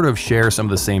all sort of share some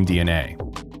of the same DNA.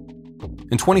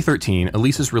 In 2013,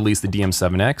 Alesis released the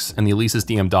DM7X and the Alesis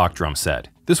DM Dock drum set.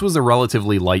 This was a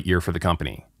relatively light year for the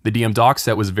company. The DM Dock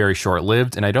set was very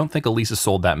short-lived, and I don't think Alesis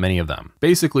sold that many of them.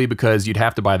 Basically because you'd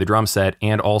have to buy the drum set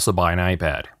and also buy an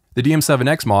iPad. The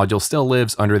DM7X module still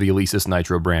lives under the Alesis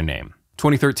Nitro brand name.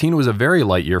 2013 was a very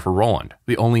light year for Roland,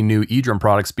 the only new eDrum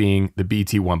products being the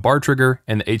BT1 bar trigger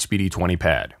and the HBD20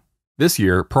 pad. This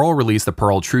year, Pearl released the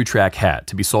Pearl True Track hat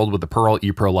to be sold with the Pearl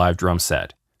ePro Live drum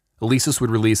set. Alesis would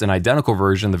release an identical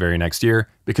version the very next year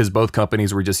because both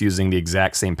companies were just using the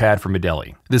exact same pad for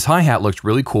Medelli. This hi-hat looked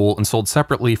really cool and sold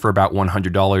separately for about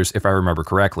 $100 if I remember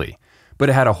correctly, but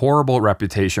it had a horrible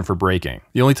reputation for breaking.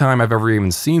 The only time I've ever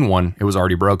even seen one, it was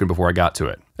already broken before I got to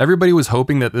it. Everybody was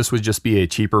hoping that this would just be a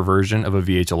cheaper version of a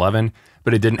VH11,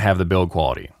 but it didn't have the build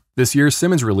quality. This year,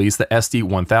 Simmons released the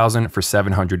SD1000 for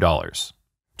 $700.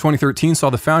 2013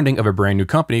 saw the founding of a brand new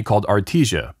company called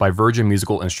Artesia by Virgin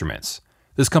Musical Instruments.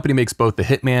 This company makes both the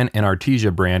Hitman and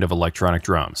Artesia brand of electronic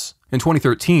drums. In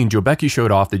 2013, Joe Becky showed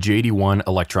off the JD1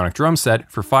 electronic drum set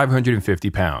for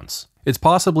 £550. It's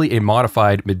possibly a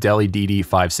modified Medelli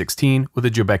DD516 with a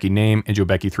Joe Becky name and Joe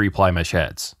Becky 3-ply mesh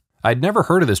heads. I'd never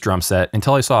heard of this drum set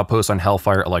until I saw a post on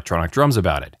Hellfire Electronic Drums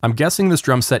about it. I'm guessing this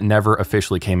drum set never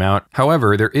officially came out.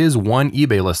 However, there is one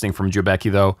eBay listing from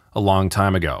Jobecki though, a long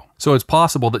time ago. So it's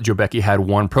possible that Jobecki had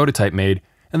one prototype made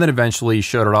and then eventually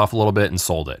showed it off a little bit and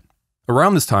sold it.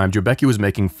 Around this time, Jobecki was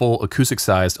making full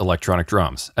acoustic-sized electronic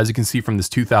drums, as you can see from this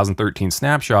 2013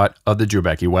 snapshot of the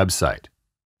Jobecki website.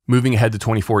 Moving ahead to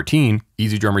 2014,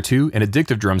 Easy Drummer 2 and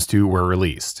Addictive Drums 2 were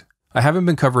released. I haven't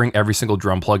been covering every single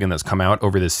drum plugin that's come out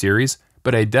over this series,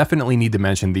 but I definitely need to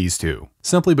mention these two,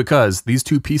 simply because these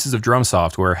two pieces of drum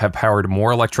software have powered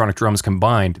more electronic drums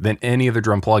combined than any other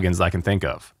drum plugins I can think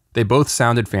of. They both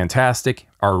sounded fantastic,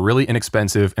 are really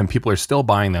inexpensive, and people are still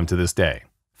buying them to this day.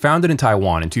 Founded in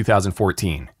Taiwan in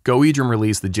 2014, GoEdrum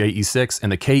released the JE6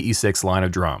 and the KE6 line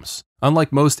of drums.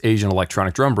 Unlike most Asian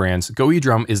electronic drum brands,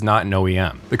 GoEdrum is not an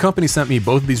OEM. The company sent me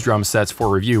both of these drum sets for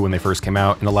review when they first came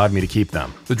out and allowed me to keep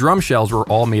them. The drum shells were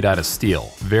all made out of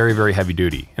steel, very heavy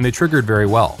duty, and they triggered very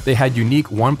well. They had unique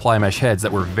 1-ply mesh heads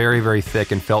that were very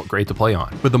thick and felt great to play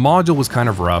on. But the module was kind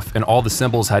of rough and all the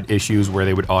cymbals had issues where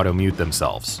they would auto-mute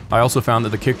themselves. I also found that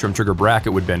the kick drum trigger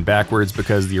bracket would bend backwards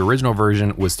because the original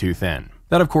version was too thin.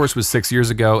 That of course was 6 years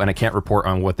ago and I can't report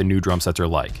on what the new drum sets are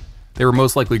like. They were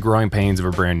most likely growing pains of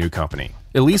a brand new company.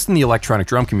 At least in the electronic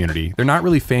drum community, they're not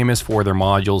really famous for their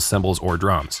modules, cymbals, or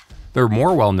drums. They're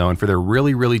more well known for their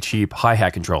really cheap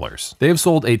hi-hat controllers. They have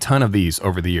sold a ton of these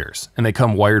over the years, and they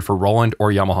come wired for Roland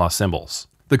or Yamaha cymbals.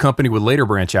 The company would later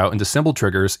branch out into cymbal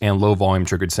triggers and low volume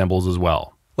triggered cymbals as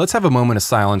well. Let's have a moment of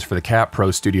silence for the Cat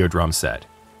Pro Studio drum set.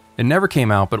 It never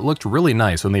came out, but it looked really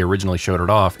nice when they originally showed it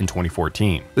off in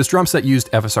 2014. This drum set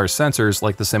used FSR sensors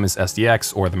like the Simmons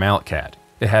SDX or the Mallet Cat.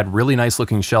 It had really nice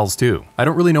looking shells too. I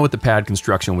don't really know what the pad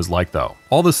construction was like though.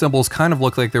 All the cymbals kind of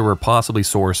looked like they were possibly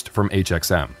sourced from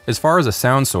HXM. As far as a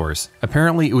sound source,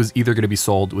 apparently it was either going to be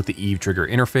sold with the Eve trigger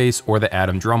interface or the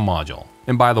Atom drum module.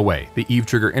 And by the way, the Eve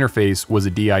trigger interface was a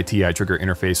DI-TI trigger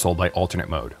interface sold by Alternate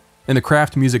Mode. In the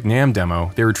Craft Music NAMM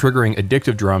demo, they were triggering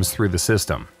addictive drums through the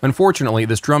system. Unfortunately,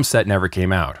 this drum set never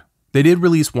came out. They did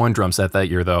release one drum set that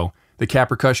year though, the Cat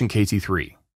Percussion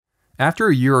KT3. After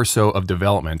a year or so of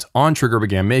development, On Trigger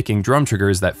began making drum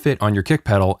triggers that fit on your kick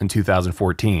pedal in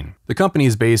 2014. The company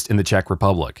is based in the Czech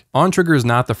Republic. On Trigger is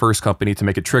not the first company to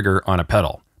make a trigger on a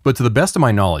pedal, but to the best of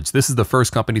my knowledge, this is the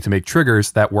first company to make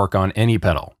triggers that work on any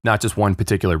pedal, not just one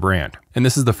particular brand. And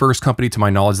this is the first company to my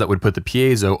knowledge that would put the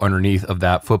piezo underneath of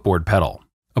that footboard pedal.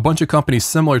 A bunch of companies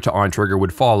similar to On Trigger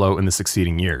would follow in the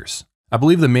succeeding years. I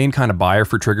believe the main kind of buyer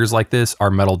for triggers like this are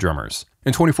metal drummers.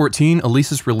 In 2014,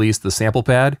 Alesis released the Sample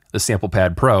Pad, the Sample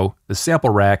Pad Pro, the Sample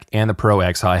Rack, and the Pro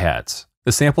X hi-hats.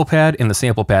 The Sample Pad and the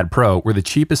Sample Pad Pro were the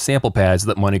cheapest sample pads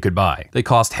that money could buy. They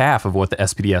cost half of what the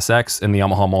SPD-SX and the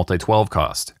Yamaha Multi-12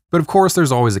 cost. But of course,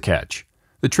 there's always a catch.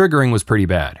 The triggering was pretty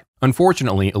bad.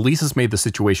 Unfortunately, Alesis made the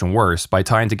situation worse by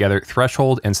tying together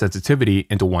threshold and sensitivity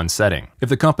into one setting. If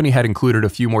the company had included a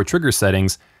few more trigger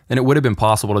settings, then it would have been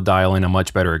possible to dial in a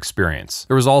much better experience.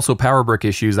 There was also power brick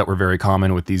issues that were very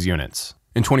common with these units.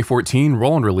 In 2014,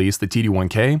 Roland released the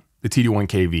TD1K, the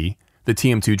TD1KV, the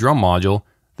TM2 drum module,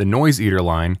 the Noise Eater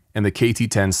line, and the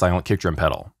KT10 silent kick drum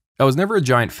pedal. I was never a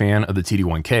giant fan of the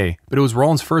TD1K, but it was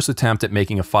Roland's first attempt at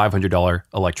making a $500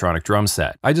 electronic drum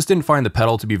set. I just didn't find the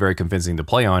pedal to be very convincing to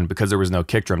play on because there was no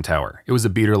kick drum tower. It was a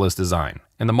beaterless design,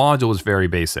 and the module was very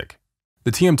basic.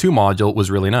 The TM2 module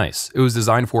was really nice. It was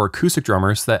designed for acoustic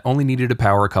drummers that only needed to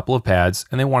power a couple of pads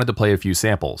and they wanted to play a few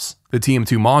samples. The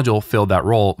TM2 module filled that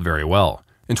role very well.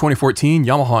 In 2014,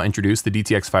 Yamaha introduced the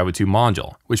DTX 502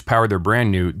 module, which powered their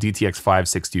brand new DTX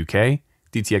 562K,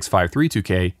 DTX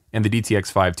 532K, and the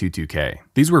DTX 522K.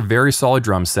 These were very solid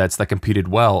drum sets that competed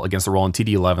well against the Roland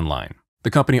TD11 line. The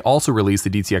company also released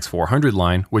the DTX 400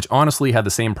 line, which honestly had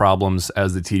the same problems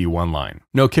as the TD1 line.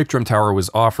 No kick drum tower was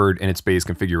offered in its base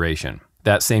configuration.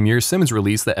 That same year, Simmons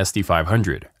released the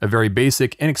SD500, a very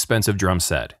basic, inexpensive drum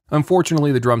set.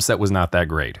 Unfortunately, the drum set was not that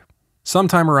great.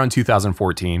 Sometime around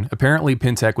 2014, apparently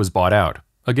Pintec was bought out.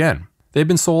 Again, they've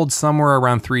been sold somewhere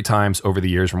around 3 times over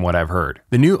the years from what I've heard.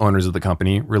 The new owners of the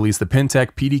company released the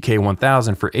Pintec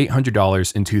PDK-1000 for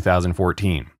 $800 in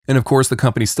 2014. And of course, the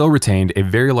company still retained a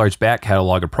very large back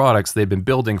catalog of products they've been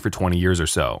building for 20 years or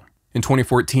so. In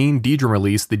 2014, Dedrum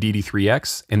released the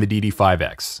DD3X and the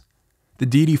DD5X. The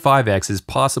DD5X is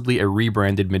possibly a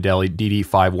rebranded Medeli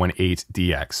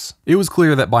DD518DX. It was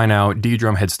clear that by now,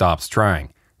 Dedrum had stopped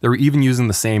trying. They were even using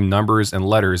the same numbers and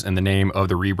letters in the name of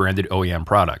the rebranded OEM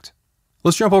product.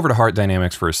 Let's jump over to Hart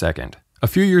Dynamics for a second. A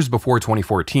few years before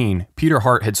 2014, Peter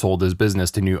Hart had sold his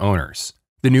business to new owners.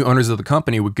 The new owners of the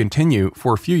company would continue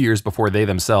for a few years before they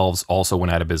themselves also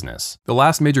went out of business. The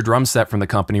last major drum set from the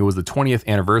company was the 20th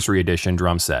Anniversary Edition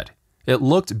drum set. It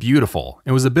looked beautiful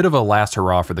and was a bit of a last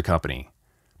hurrah for the company.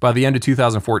 By the end of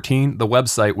 2014, the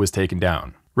website was taken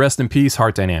down. Rest in peace,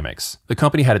 Heart Dynamics. The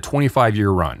company had a 25-year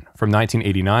run, from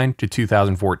 1989 to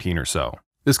 2014 or so.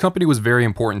 This company was very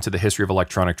important to the history of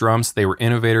electronic drums, they were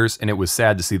innovators, and it was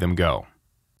sad to see them go.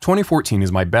 2014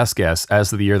 is my best guess as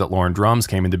to the year that Lauren Drums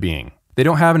came into being. They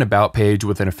don't have an about page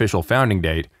with an official founding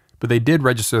date, but they did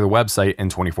register the website in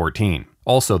 2014.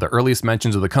 Also, the earliest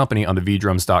mentions of the company on the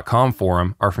vdrums.com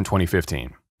forum are from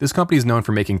 2015. This company is known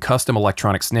for making custom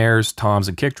electronic snares, toms,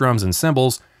 and kick drums and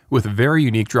cymbals with very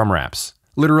unique drum wraps.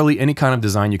 Literally any kind of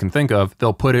design you can think of,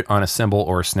 they'll put it on a cymbal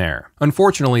or a snare.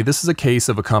 Unfortunately, this is a case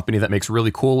of a company that makes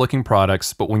really cool looking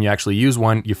products, but when you actually use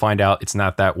one, you find out it's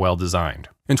not that well designed.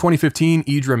 In 2015,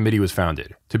 eDrum MIDI was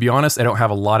founded. To be honest, I don't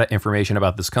have a lot of information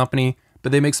about this company,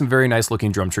 but they make some very nice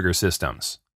looking drum trigger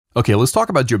systems. Okay, let's talk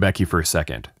about Jobecki for a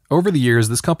second. Over the years,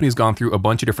 this company's gone through a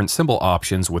bunch of different cymbal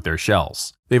options with their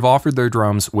shells. They've offered their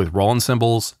drums with Roland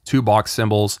cymbals, 2-box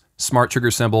cymbals, smart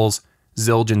trigger cymbals,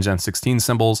 Zildjian Gen 16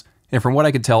 cymbals, and from what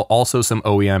I could tell, also some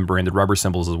OEM branded rubber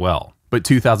cymbals as well. But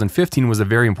 2015 was a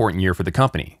very important year for the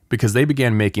company, because they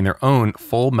began making their own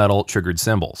full metal triggered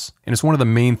cymbals, and it's one of the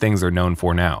main things they're known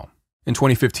for now. In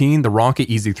 2015, the Ronca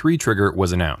Easy 3 trigger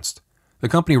was announced. The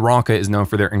company Ronca is known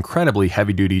for their incredibly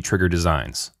heavy-duty trigger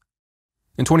designs.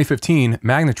 In 2015,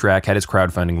 Magnetrack had its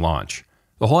crowdfunding launch.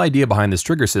 The whole idea behind this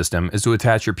trigger system is to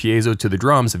attach your piezo to the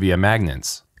drums via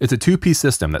magnets. It's a 2-piece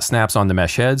system that snaps onto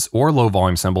mesh heads or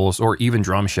low-volume cymbals or even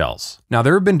drum shells. Now,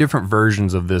 there have been different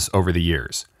versions of this over the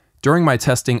years. During my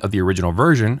testing of the original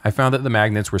version, I found that the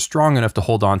magnets were strong enough to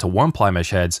hold on to 1-ply mesh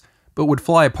heads, but would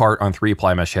fly apart on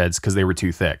 3-ply mesh heads because they were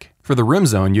too thick. For the rim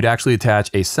zone, you'd actually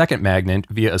attach a second magnet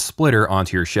via a splitter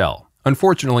onto your shell.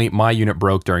 Unfortunately, my unit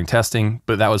broke during testing,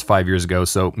 but that was 5 years ago,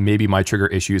 so maybe my trigger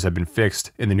issues have been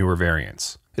fixed in the newer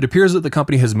variants. It appears that the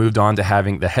company has moved on to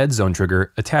having the head zone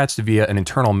trigger attached via an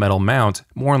internal metal mount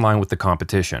more in line with the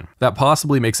competition. That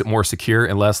possibly makes it more secure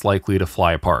and less likely to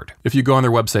fly apart. If you go on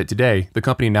their website today, the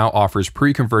company now offers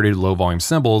pre-converted low-volume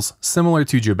cymbals similar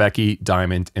to Jobecki,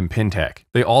 Diamond, and Pintec.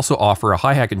 They also offer a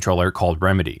hi-hat controller called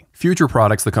Remedy. Future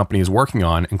products the company is working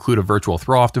on include a virtual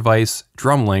throw-off device,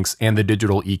 drum links, and the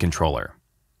digital E-controller.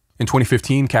 In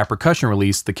 2015, Cat Percussion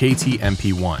released the KT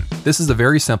MP1. This is a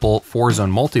very simple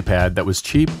 4-zone multipad that was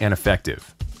cheap and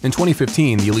effective. In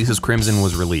 2015, the Alesis Crimson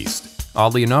was released.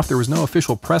 Oddly enough, there was no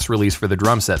official press release for the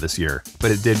drum set this year, but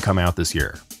it did come out this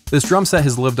year. This drum set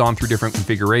has lived on through different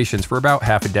configurations for about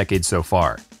half a decade so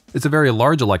far. It's a very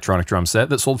large electronic drum set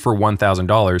that sold for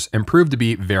 $1,000 and proved to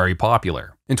be very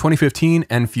popular. In 2015,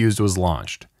 Enfused was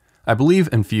launched. I believe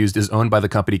Enfused is owned by the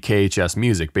company KHS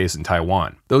Music based in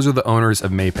Taiwan. Those are the owners of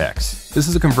Mapex. This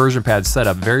is a conversion pad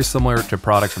setup very similar to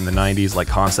products from the 90s like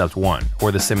Concept 1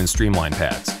 or the Simmons Streamline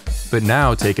pads, but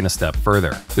now taken a step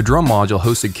further. The drum module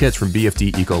hosted kits from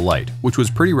BFD Eco Lite, which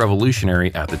was pretty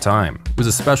revolutionary at the time. It was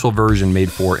a special version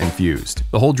made for Enfused.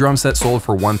 The whole drum set sold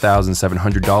for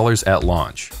 $1,700 at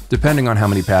launch, depending on how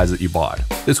many pads that you bought.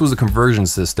 This was a conversion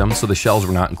system, so the shells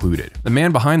were not included. The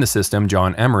man behind the system,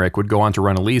 John Emmerich, would go on to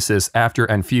run Alesis after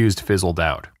Enfused fizzled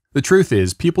out. The truth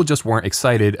is, people just weren't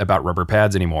excited about rubber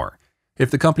pads anymore. If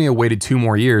the company had waited 2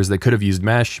 more years, they could have used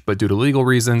mesh, but due to legal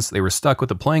reasons, they were stuck with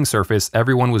a playing surface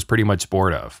everyone was pretty much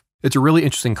bored of. It's a really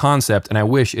interesting concept, and I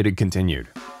wish it had continued.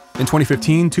 In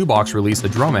 2015, 2Box released a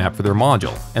drum app for their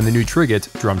module, and the new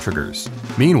Trigit drum triggers.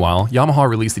 Meanwhile, Yamaha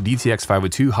released the DTX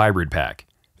 502 hybrid pack.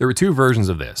 There were 2 versions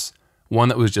of this, one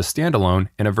that was just standalone,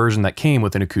 and a version that came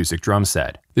with an acoustic drum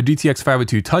set. The DTX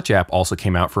 502 Touch app also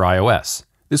came out for iOS.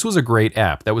 This was a great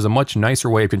app that was a much nicer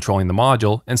way of controlling the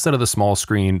module instead of the small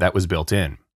screen that was built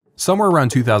in. Somewhere around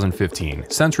 2015,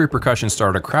 Century Percussion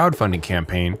started a crowdfunding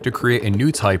campaign to create a new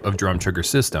type of drum trigger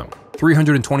system.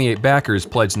 328 backers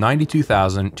pledged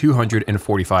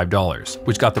 $92,245,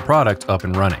 which got the product up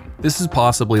and running. This is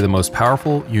possibly the most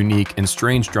powerful, unique, and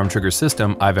strange drum trigger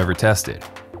system I've ever tested.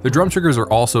 The drum triggers are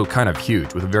also kind of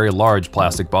huge with very large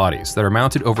plastic bodies that are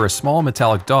mounted over a small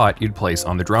metallic dot you'd place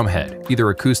on the drum head,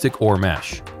 either acoustic or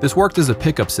mesh. This worked as a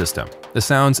pickup system. The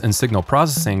sounds and signal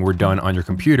processing were done on your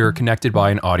computer connected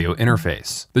by an audio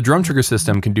interface. The drum trigger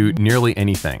system can do nearly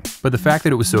anything, but the fact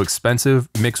that it was so expensive,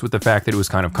 mixed with the fact that it was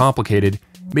kind of complicated,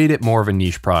 made it more of a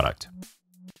niche product.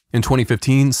 In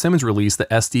 2015, Simmons released the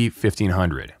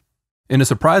SD-1500. In a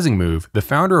surprising move, the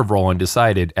founder of Roland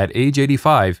decided at age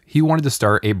 85 he wanted to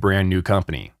start a brand new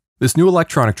company. This new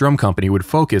electronic drum company would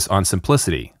focus on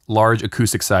simplicity, large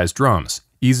acoustic-sized drums,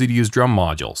 easy-to-use drum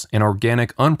modules, and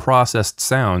organic, unprocessed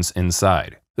sounds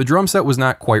inside. The drum set was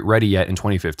not quite ready yet in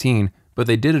 2015, but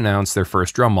they did announce their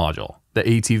first drum module, the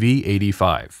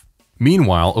ATV-85.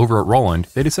 Meanwhile, over at Roland,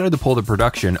 they decided to pull the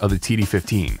production of the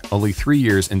TD-15 only 3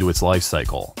 years into its life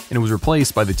cycle, and it was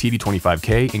replaced by the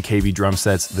TD-25K and KV drum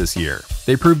sets this year.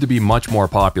 They proved to be much more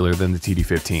popular than the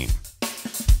TD-15.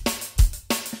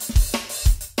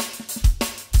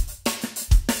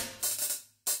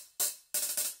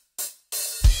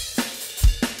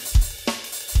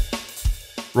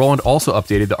 Roland also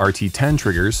updated the RT10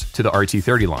 triggers to the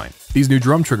RT30 line. These new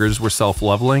drum triggers were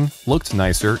self-leveling, looked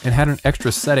nicer, and had an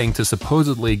extra setting to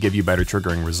supposedly give you better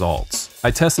triggering results.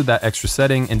 I tested that extra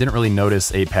setting and didn't really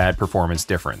notice a pad performance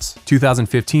difference.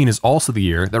 2015 is also the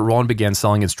year that Roland began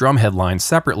selling its drum headlines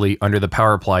separately under the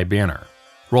Powerply banner.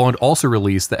 Roland also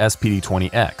released the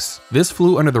SPD-20X. This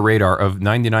flew under the radar of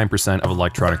 99% of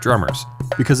electronic drummers,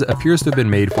 because it appears to have been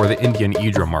made for the Indian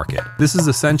e-drum market. This is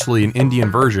essentially an Indian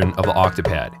version of the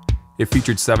Octopad. It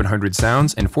featured 700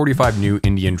 sounds and 45 new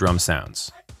Indian drum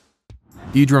sounds.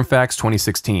 Drumfax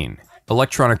 2016.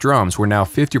 Electronic drums were now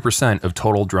 50% of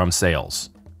total drum sales.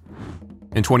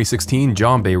 In 2016,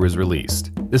 Djembe was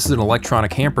released. This is an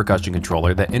electronic hand percussion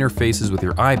controller that interfaces with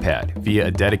your iPad via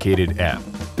a dedicated app.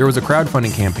 There was a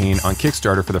crowdfunding campaign on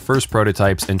Kickstarter for the first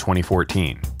prototypes in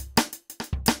 2014.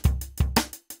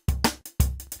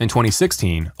 In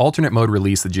 2016, Alternate Mode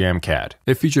released the JamCat.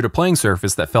 It featured a playing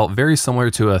surface that felt very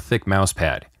similar to a thick mouse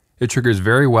pad. It triggers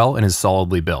very well and is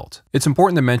solidly built. It's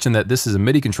important to mention that this is a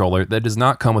MIDI controller that does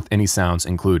not come with any sounds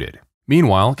included.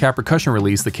 Meanwhile, Cat Percussion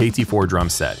released the KT4 drum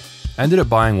set. I ended up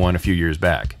buying one a few years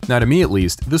back. Now to me at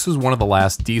least, this was one of the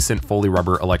last decent Foley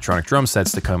rubber electronic drum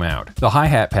sets to come out. The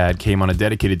hi-hat pad came on a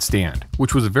dedicated stand,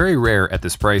 which was very rare at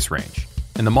this price range,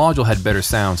 and the module had better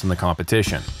sounds than the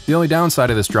competition. The only downside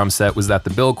of this drum set was that the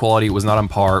build quality was not on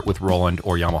par with Roland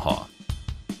or Yamaha.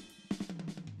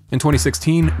 In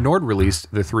 2016, Nord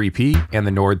released the 3P and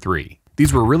the Nord 3.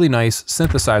 These were really nice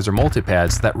synthesizer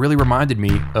multipads that really reminded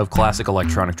me of classic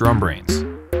electronic drum brains.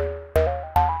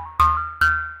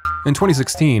 In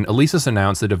 2016, Alesis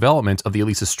announced the development of the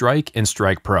Alesis Strike and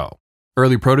Strike Pro.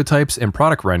 Early prototypes and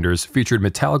product renders featured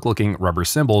metallic-looking rubber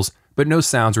cymbals, but no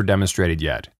sounds were demonstrated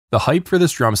yet. The hype for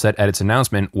this drum set at its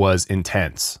announcement was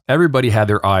intense. Everybody had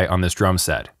their eye on this drum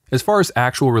set. As far as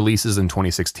actual releases in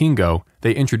 2016 go,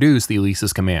 they introduced the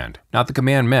Alesis Command, not the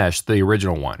Command Mesh, the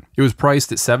original one. It was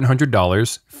priced at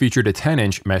 $700, featured a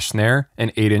 10-inch mesh snare, an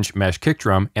 8-inch mesh kick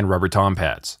drum, and rubber tom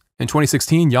pads. In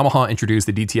 2016, Yamaha introduced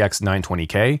the DTX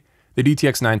 920K, the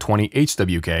DTX 920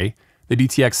 HWK, the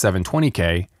DTX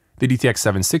 720K, the DTX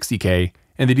 760K,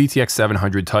 and the DTX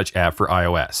 700 Touch app for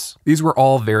iOS. These were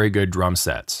all very good drum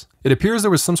sets. It appears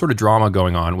there was some sort of drama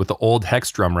going on with the old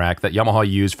Hex drum rack that Yamaha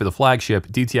used for the flagship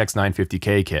DTX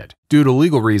 950K kit. Due to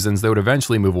legal reasons, they would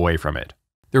eventually move away from it.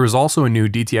 There was also a new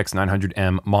DTX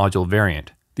 900M module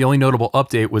variant. The only notable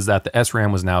update was that the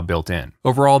SRAM was now built in.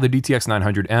 Overall, the DTX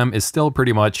 900M is still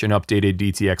pretty much an updated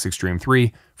DTX Extreme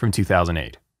 3 from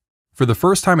 2008. For the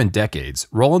first time in decades,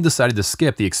 Roland decided to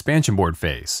skip the expansion board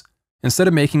phase. Instead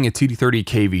of making a TD30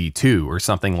 KV2 or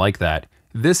something like that,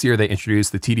 this year they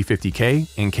introduced the TD50K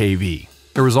and KV.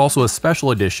 There was also a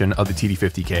special edition of the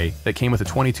TD50K that came with a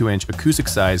 22-inch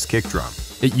acoustic-sized kick drum.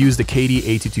 It used a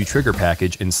KD822 trigger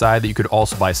package inside that you could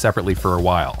also buy separately for a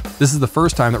while. This is the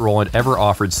first time that Roland ever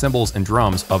offered cymbals and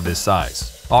drums of this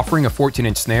size. Offering a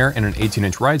 14-inch snare and an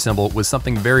 18-inch ride cymbal was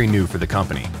something very new for the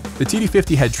company. The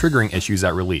TD50 had triggering issues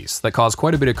at release that caused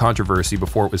quite a bit of controversy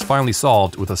before it was finally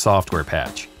solved with a software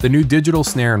patch. The new digital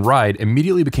snare and ride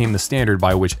immediately became the standard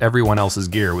by which everyone else's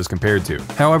gear was compared to.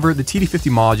 However, the TD50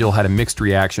 module had a mixed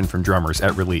reaction from drummers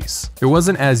at release. It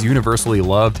wasn't as universally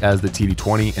loved as the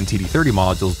TD20 and TD30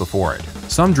 modules before it.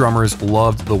 Some drummers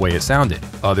loved the way it sounded,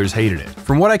 others hated it.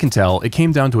 From what I can tell, it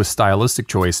came down to a stylistic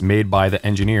choice made by the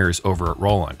engineers over at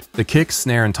Roland. The kick,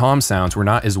 snare, and tom sounds were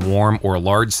not as warm or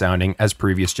large sounding as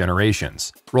previous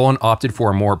generations. Roland opted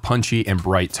for a more punchy and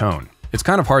bright tone. It's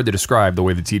kind of hard to describe the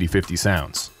way the TD50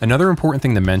 sounds. Another important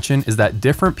thing to mention is that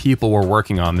different people were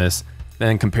working on this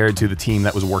than compared to the team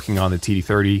that was working on the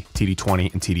TD30,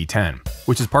 TD20, and TD10,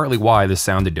 which is partly why this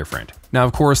sounded different. Now,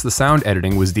 of course, the sound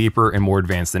editing was deeper and more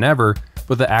advanced than ever,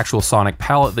 but the actual sonic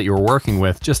palette that you were working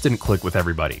with just didn't click with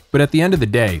everybody. But at the end of the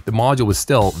day, the module was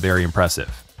still very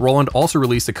impressive. Roland also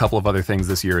released a couple of other things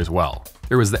this year as well.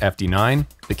 There was the FD9,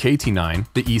 the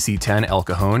KT9, the EC10 El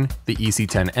Cajon, the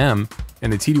EC10M,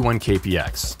 and the TD1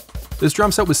 KPX. This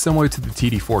drum set was similar to the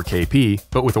TD4 KP,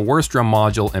 but with a worse drum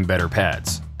module and better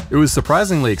pads. It was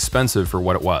surprisingly expensive for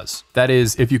what it was. That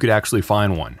is, if you could actually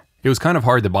find one. It was kind of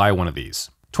hard to buy one of these.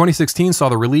 2016 saw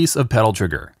the release of Pedal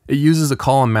Trigger. It uses a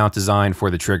column mount design for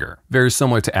the trigger, very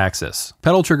similar to Axis.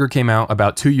 Pedal Trigger came out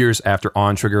about 2 years after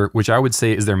On Trigger, which I would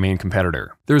say is their main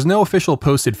competitor. There is no official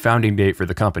posted founding date for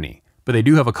the company, but they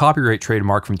do have a copyright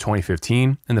trademark from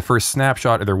 2015, and the first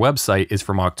snapshot of their website is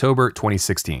from October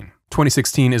 2016.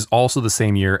 2016 is also the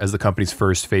same year as the company's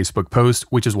first Facebook post,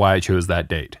 which is why I chose that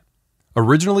date.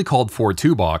 Originally called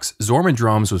 4-2-Box, Zorman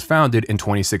Drums was founded in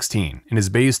 2016 and is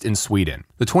based in Sweden.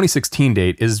 The 2016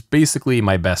 date is basically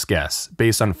my best guess,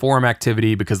 based on forum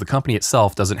activity because the company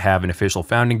itself doesn't have an official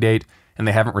founding date and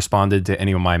they haven't responded to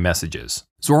any of my messages.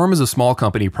 Zorm is a small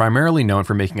company primarily known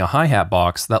for making a hi-hat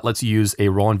box that lets you use a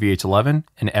Roland VH11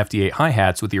 and FD8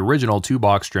 hi-hats with the original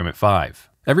 2-box drum at 5.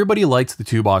 Everybody liked the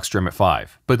 2-box drum at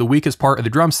 5, but the weakest part of the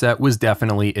drum set was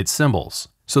definitely its cymbals.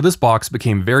 So this box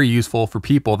became very useful for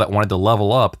people that wanted to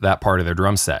level up that part of their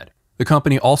drum set. The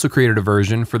company also created a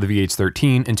version for the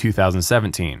VH13 in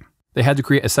 2017. They had to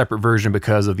create a separate version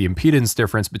because of the impedance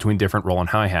difference between different Roland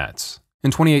hi-hats.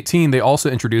 In 2018, they also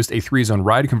introduced a 3-zone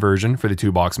ride conversion for the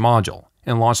 2-box module,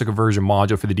 and launched a conversion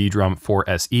module for the D-Drum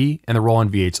 4SE and the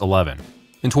Roland VH11.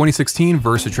 In 2016,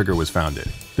 VersaTrigger was founded.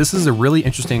 This is a really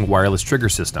interesting wireless trigger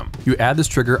system. You add this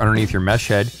trigger underneath your mesh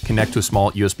head, connect to a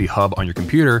small USB hub on your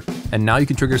computer, and now you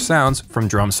can trigger sounds from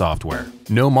drum software.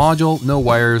 No module, no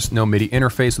wires, no MIDI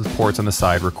interface with ports on the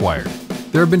side required.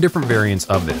 There have been different variants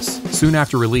of this. Soon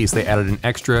after release, they added an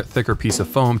extra, thicker piece of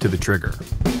foam to the trigger.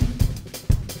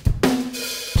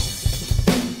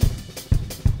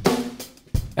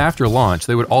 After launch,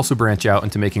 they would also branch out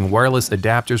into making wireless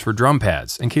adapters for drum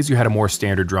pads in case you had a more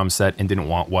standard drum set and didn't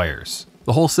want wires.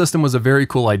 The whole system was a very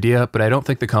cool idea, but I don't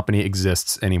think the company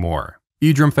exists anymore.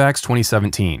 Drumfax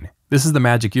 2017. This is the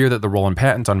magic year that the Roland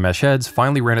patent on mesh heads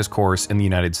finally ran its course in the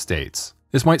United States.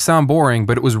 This might sound boring,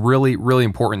 but it was really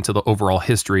important to the overall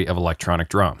history of electronic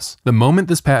drums. The moment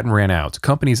this patent ran out,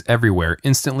 companies everywhere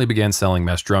instantly began selling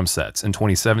mesh drum sets in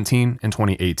 2017 and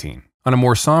 2018. On a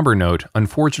more somber note,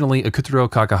 unfortunately, Akutaro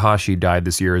Kakahashi died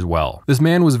this year as well. This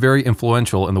man was very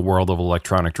influential in the world of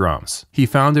electronic drums. He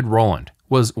founded Roland,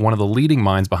 was one of the leading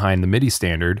minds behind the MIDI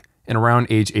standard, and around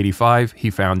age 85,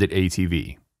 he founded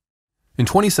ATV. In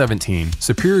 2017,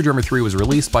 Superior Drummer 3 was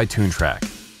released by Toontrack.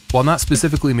 While not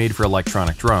specifically made for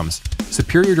electronic drums,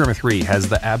 Superior Drummer 3 has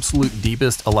the absolute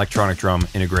deepest electronic drum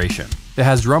integration. It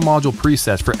has drum module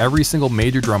presets for every single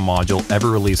major drum module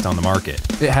ever released on the market.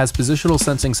 It has positional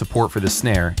sensing support for the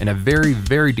snare and a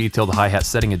very detailed hi-hat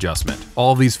setting adjustment.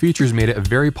 All of these features made it a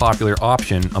very popular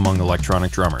option among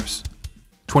electronic drummers.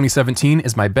 2017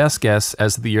 is my best guess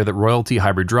as the year that Royalty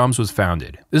Hybrid Drums was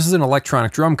founded. This is an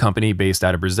electronic drum company based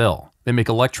out of Brazil. They make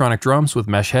electronic drums with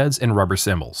mesh heads and rubber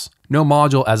cymbals. No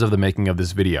module as of the making of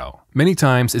this video. Many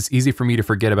times it's easy for me to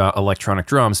forget about electronic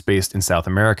drums based in South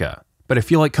America. But I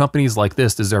feel like companies like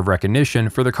this deserve recognition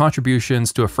for their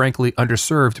contributions to a frankly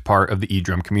underserved part of the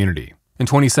e-drum community. In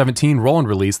 2017, Roland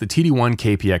released the TD1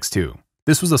 KPX2.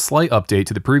 This was a slight update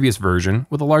to the previous version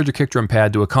with a larger kick drum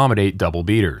pad to accommodate double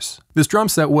beaters. This drum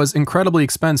set was incredibly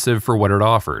expensive for what it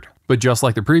offered, but just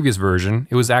like the previous version,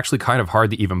 it was actually kind of hard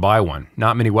to even buy one.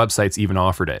 Not many websites even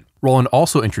offered it. Roland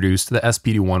also introduced the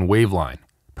SPD1 Wave line,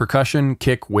 percussion,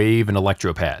 kick, wave, and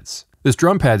electro pads. This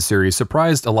drum pad series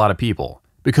surprised a lot of people,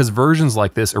 because versions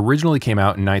like this originally came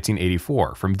out in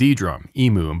 1984 from D-Drum,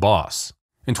 Emu, and Boss.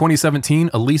 In 2017,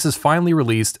 Alesis finally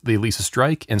released the Alesis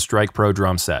Strike and Strike Pro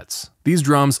drum sets. These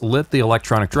drums lit the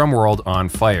electronic drum world on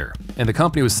fire, and the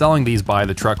company was selling these by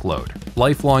the truckload.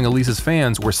 Lifelong Alesis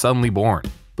fans were suddenly born.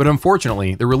 But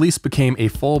unfortunately, the release became a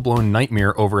full-blown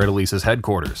nightmare over at Alesis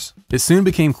headquarters. It soon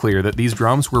became clear that these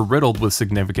drums were riddled with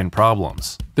significant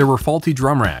problems. There were faulty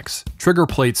drum racks, trigger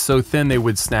plates so thin they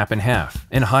would snap in half,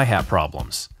 and hi-hat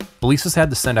problems. Alesis had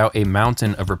to send out a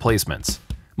mountain of replacements.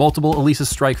 Multiple Alesis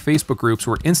Strike Facebook groups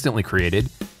were instantly created,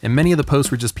 and many of the posts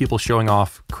were just people showing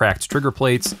off cracked trigger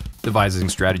plates, devising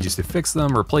strategies to fix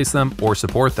them, replace them, or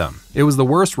support them. It was the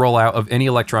worst rollout of any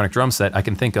electronic drum set I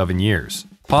can think of in years.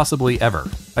 Possibly ever.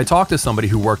 I talked to somebody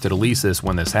who worked at Alesis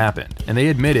when this happened, and they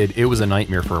admitted it was a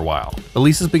nightmare for a while.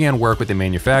 Alesis began work with the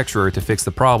manufacturer to fix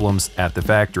the problems at the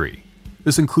factory.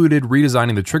 This included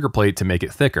redesigning the trigger plate to make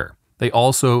it thicker. They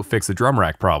also fixed the drum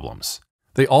rack problems.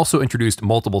 They also introduced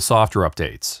multiple software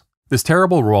updates. This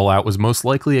terrible rollout was most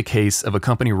likely a case of a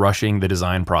company rushing the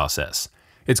design process.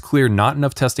 It's clear not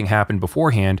enough testing happened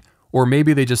beforehand, or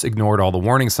maybe they just ignored all the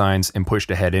warning signs and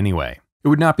pushed ahead anyway. It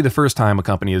would not be the first time a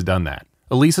company has done that.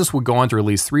 Alesis would go on to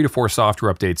release 3 to 4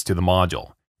 software updates to the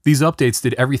module. These updates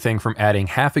did everything from adding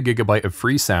half a gigabyte of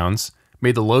free sounds,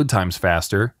 made the load times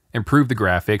faster, improved the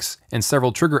graphics, and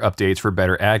several trigger updates for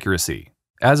better accuracy.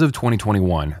 As of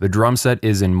 2021, the drum set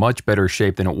is in much better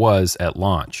shape than it was at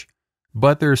launch.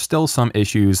 But there are still some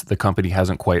issues the company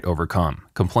hasn't quite overcome.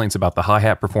 Complaints about the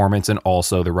hi-hat performance and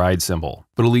also the ride cymbal.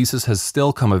 But Alesis has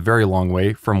still come a very long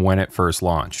way from when it first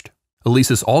launched.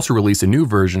 Alesis also released a new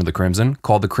version of the Crimson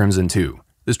called the Crimson 2.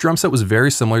 This drum set was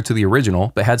very similar to the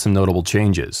original, but had some notable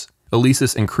changes.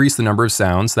 Alesis increased the number of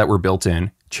sounds that were built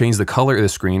in, changed the color of the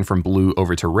screen from blue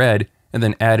over to red, and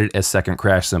then added a second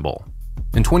crash cymbal.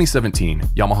 In 2017,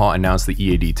 Yamaha announced the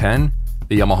EAD-10,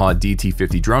 the Yamaha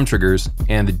DT50 drum triggers,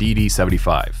 and the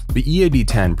DD75. The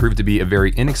EAD-10 proved to be a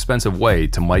very inexpensive way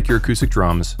to mic your acoustic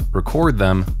drums, record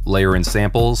them, layer in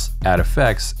samples, add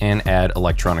effects, and add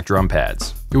electronic drum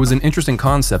pads. It was an interesting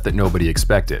concept that nobody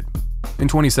expected. In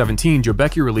 2017,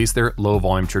 Jobeki released their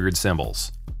low-volume triggered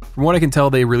cymbals. From what I can tell,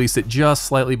 they released it just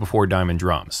slightly before Diamond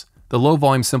drums. The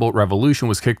low-volume cymbal revolution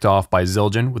was kicked off by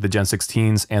Zildjian with the Gen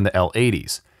 16s and the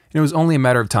L80s, and it was only a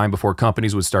matter of time before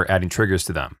companies would start adding triggers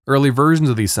to them. Early versions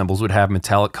of these cymbals would have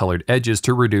metallic colored edges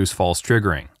to reduce false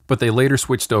triggering, but they later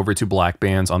switched over to black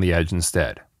bands on the edge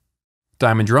instead.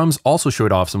 Diamond drums also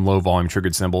showed off some low-volume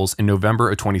triggered cymbals in November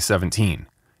of 2017.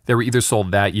 They were either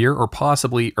sold that year or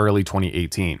possibly early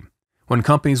 2018. When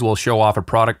companies will show off a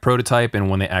product prototype and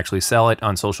when they actually sell it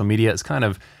on social media, it's kind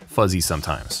of fuzzy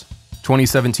sometimes.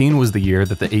 2017 was the year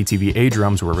that the ATV-A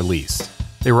drums were released.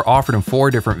 They were offered in 4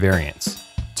 different variants.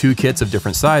 2 kits of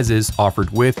different sizes, offered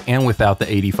with and without the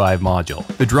 85 module.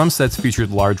 The drum sets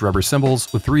featured large rubber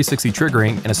cymbals with 360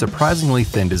 triggering and a surprisingly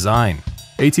thin design.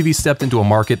 ATV stepped into a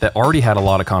market that already had a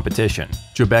lot of competition.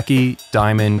 Jobeki,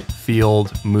 Diamond, Field,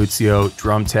 Muzio,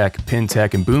 Drumtech,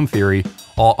 Pintech, and Boom Theory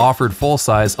all offered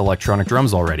full-size electronic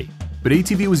drums already. But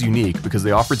ATV was unique because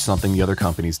they offered something the other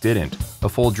companies didn't, a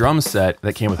full drum set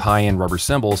that came with high-end rubber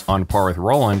cymbals on par with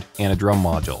Roland and a drum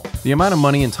module. The amount of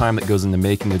money and time that goes into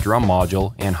making a drum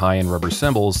module and high-end rubber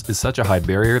cymbals is such a high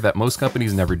barrier that most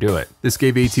companies never do it. This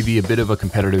gave ATV a bit of a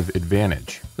competitive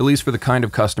advantage, at least for the kind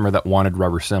of customer that wanted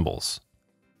rubber cymbals.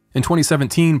 In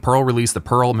 2017, Pearl released the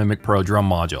Pearl Mimic Pro drum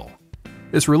module.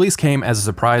 This release came as a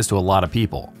surprise to a lot of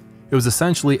people. It was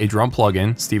essentially a drum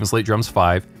plugin, Stephen Slate Drums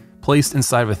 5, placed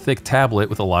inside of a thick tablet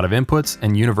with a lot of inputs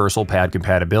and universal pad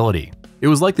compatibility. It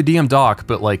was like the DM dock,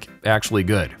 but actually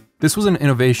good. This was an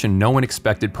innovation no one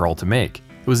expected Pearl to make.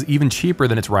 It was even cheaper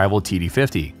than its rival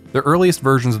TD50. The earliest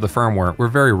versions of the firmware were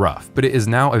very rough, but it is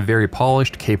now a very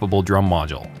polished, capable drum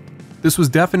module. This was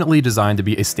definitely designed to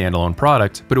be a standalone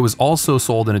product, but it was also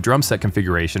sold in a drum set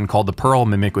configuration called the Pearl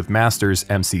Mimic with Masters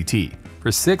MCT for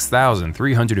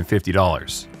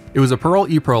 $6,350. It was a Pearl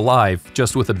ePro Live,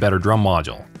 just with a better drum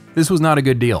module. This was not a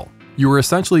good deal. You were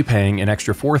essentially paying an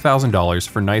extra $4,000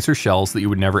 for nicer shells that you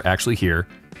would never actually hear,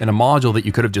 and a module that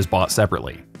you could have just bought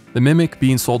separately. The Mimic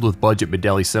being sold with budget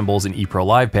Bedeli cymbals and ePro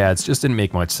Live pads just didn't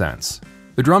make much sense.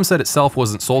 The drum set itself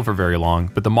wasn't sold for very long,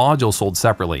 but the module sold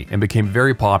separately and became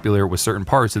very popular with certain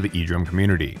parts of the eDrum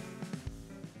community.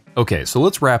 Okay, so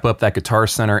let's wrap up that Guitar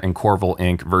Center and Corville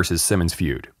Inc. versus Simmons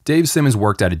feud. Dave Simmons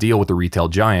worked out a deal with the retail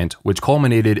giant, which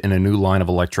culminated in a new line of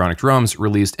electronic drums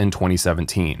released in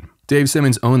 2017. Dave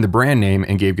Simmons owned the brand name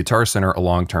and gave Guitar Center a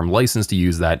long-term license to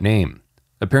use that name.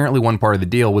 Apparently one part of the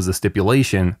deal was the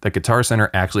stipulation that Guitar Center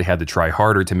actually had to try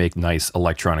harder to make nice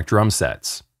electronic drum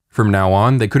sets. From now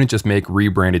on, they couldn't just make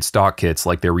rebranded stock kits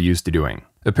like they were used to doing.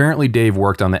 Apparently Dave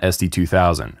worked on the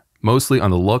SD2000, mostly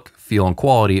on the look, feel, and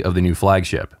quality of the new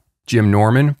flagship. Jim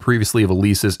Norman, previously of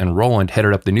Alesis and Roland,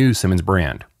 headed up the new Simmons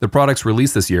brand. The products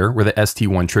released this year were the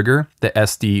ST1 trigger, the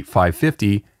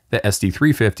SD550, the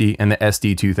SD350, and the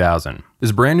SD2000.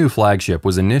 This brand new flagship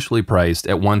was initially priced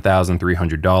at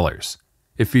 $1,300.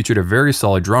 It featured a very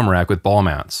solid drum rack with ball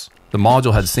mounts. The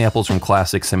module had samples from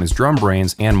classic Simmons drum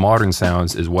brains and modern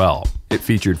sounds as well. It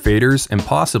featured faders and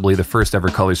possibly the first ever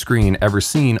color screen ever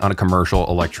seen on a commercial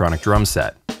electronic drum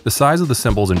set. The size of the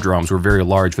cymbals and drums were very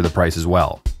large for the price as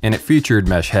well, and it featured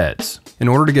mesh heads. In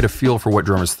order to get a feel for what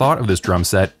drummers thought of this drum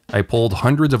set, I polled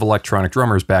hundreds of electronic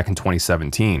drummers back in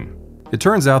 2017. It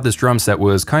turns out this drum set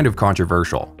was kind of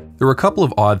controversial. There were a couple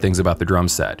of odd things about the drum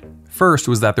set. First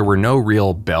was that there were no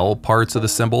real bell parts of the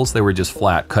cymbals, they were just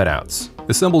flat cutouts.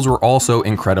 The cymbals were also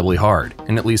incredibly hard,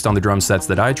 and at least on the drum sets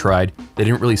that I tried, they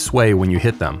didn't really sway when you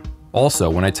hit them. Also,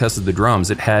 when I tested the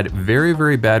drums, it had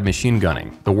very bad machine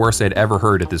gunning, the worst I'd ever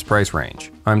heard at this price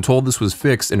range. I'm told this was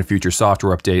fixed in a future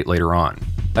software update later on.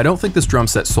 I don't think this drum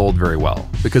set sold very well,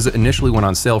 because it initially went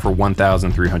on sale for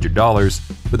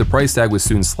 $1,300, but the price tag was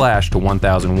soon slashed to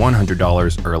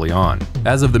 $1,100 early on.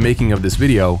 As of the making of this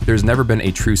video, there's never been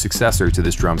a true successor to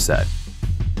this drum set.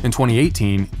 In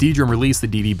 2018, ddrum released the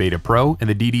DD Beta Pro and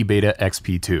the DD Beta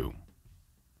XP2.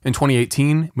 In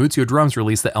 2018, Muzio Drums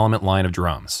released the Element line of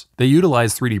drums. They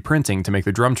utilized 3D printing to make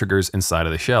the drum triggers inside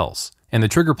of the shells, and the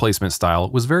trigger placement style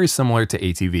was very similar to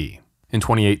ATV. In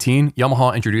 2018,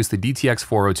 Yamaha introduced the DTX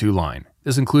 402 line.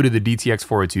 This included the DTX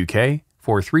 402K,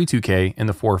 432K, and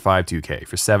the 452K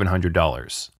for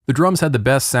 $700. The drums had the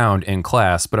best sound in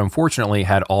class, but unfortunately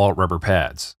had all rubber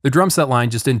pads. The drum set line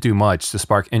just didn't do much to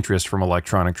spark interest from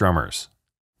electronic drummers.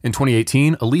 In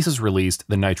 2018, Alesis released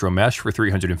the Nitro Mesh for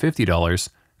 $350,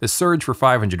 the Surge for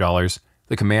 $500,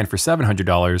 the Command for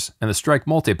 $700, and the Strike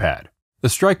Multipad. The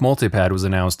Strike Multipad was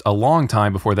announced a long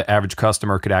time before the average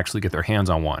customer could actually get their hands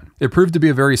on one. It proved to be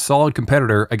a very solid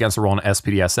competitor against the Roland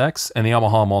SPD-SX and the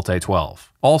Yamaha Multi-12.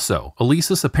 Also,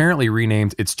 Alesis apparently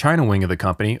renamed its China wing of the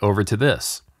company over to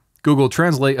this. Google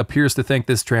Translate appears to think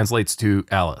this translates to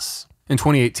Alice. In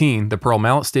 2018, the Pearl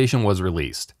Mallet Station was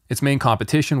released. Its main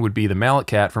competition would be the Mallet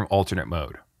Cat from alternate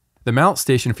mode. The Mallet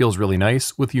Station feels really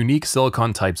nice with unique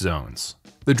silicon-type zones.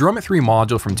 The Drum It 3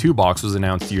 module from 2Box was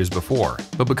announced years before,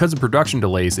 but because of production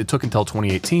delays, it took until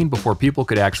 2018 before people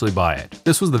could actually buy it.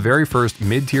 This was the very first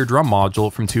mid-tier drum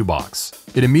module from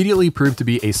 2Box. It immediately proved to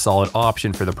be a solid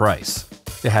option for the price.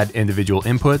 It had individual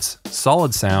inputs,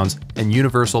 solid sounds, and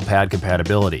universal pad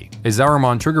compatibility. A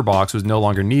Zauermann trigger box was no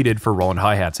longer needed for Roland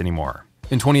hi-hats anymore.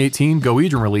 In 2018,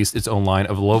 Goedrum released its own line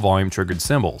of low-volume triggered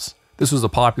cymbals. This was a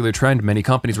popular trend many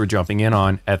companies were jumping in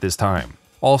on at this time.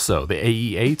 Also, the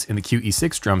AE8 and the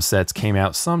QE6 drum sets came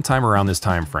out sometime around this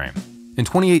time frame. In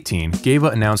 2018, Geva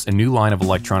announced a new line of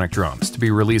electronic drums to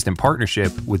be released in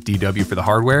partnership with DW for the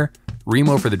hardware,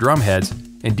 Remo for the drum heads,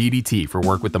 and DDT for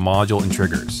work with the module and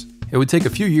triggers. It would take a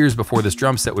few years before this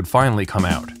drum set would finally come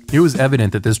out. It was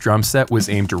evident that this drum set was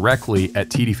aimed directly at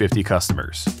TD50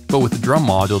 customers, but with a drum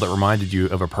module that reminded you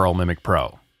of a Pearl Mimic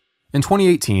Pro. In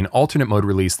 2018, Alternate Mode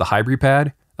released the Hybrid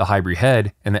Pad, the Hybrid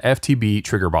Head, and the FTB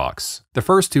trigger box. The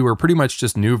first two are pretty much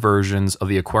just new versions of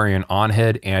the Aquarian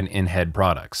on-head and in-head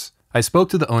products. I spoke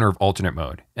to the owner of Alternate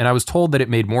Mode, and I was told that it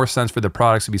made more sense for the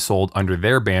products to be sold under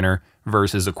their banner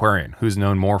versus Aquarian, who's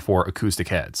known more for acoustic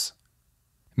heads.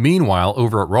 Meanwhile,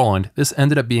 over at Roland, this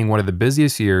ended up being one of the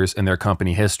busiest years in their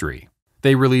company history.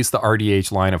 They released the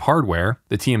RDH line of hardware,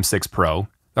 the TM6 Pro,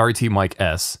 the RT Mic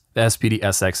S, the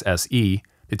SPD-SX SE,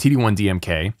 the TD1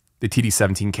 DMK, the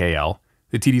TD17KL,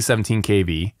 the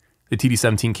TD17KV, the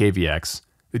TD17KVX,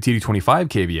 the TD25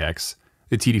 KVX,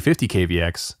 the TD50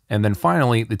 KVX, and then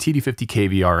finally the TD50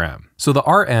 KV-RM. So the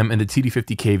RM and the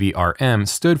TD50 KV-RM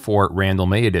stood for Randall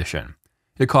May Edition.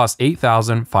 It cost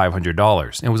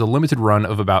 $8,500 and was a limited run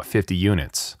of about 50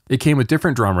 units. It came with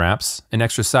different drum wraps, an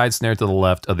extra side snare to the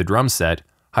left of the drum set,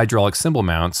 hydraulic cymbal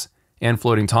mounts, and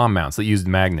floating tom mounts that used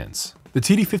magnets. The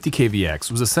TD50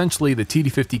 KVX was essentially the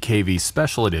TD50 KV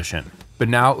Special Edition, but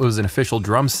now it was an official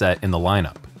drum set in the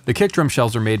lineup. The kick drum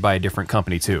shells are made by a different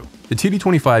company too. The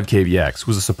TD25 KVX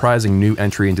was a surprising new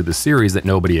entry into the series that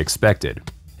nobody expected.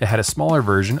 It had a smaller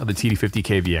version of the TD50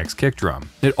 KVX kick drum.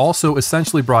 It also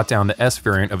essentially brought down the S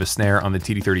variant of a snare on the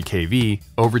TD30 KV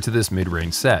over to this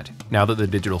mid-range set, now that the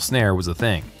digital snare was a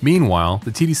thing. Meanwhile,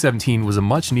 the TD17 was a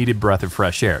much-needed breath of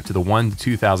fresh air to the $1,000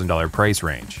 to $2,000 price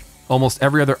range. Almost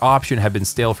every other option had been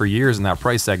stale for years in that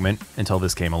price segment until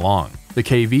this came along. The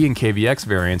KV and KVX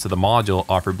variants of the module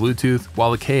offered Bluetooth,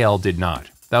 while the KL did not.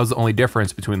 That was the only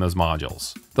difference between those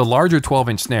modules. The larger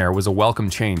 12-inch snare was a welcome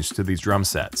change to these drum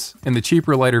sets, and the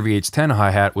cheaper lighter VH10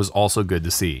 hi-hat was also good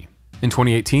to see. In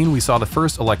 2018, we saw the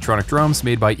first electronic drums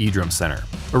made by eDrum Center.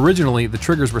 Originally, the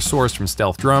triggers were sourced from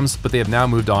Stealth Drums, but they have now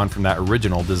moved on from that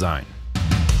original design.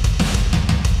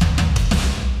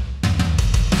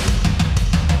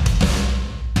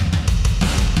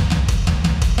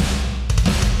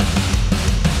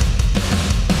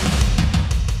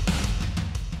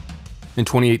 In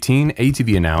 2018,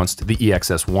 ATV announced the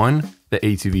EXS1, the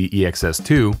ATV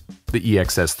EXS2, the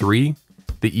EXS3,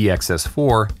 the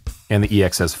EXS4, and the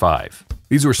EXS5.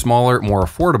 These were smaller, more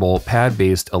affordable,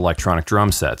 pad-based electronic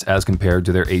drum sets as compared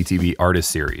to their ATV Artist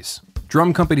series.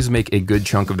 Drum companies make a good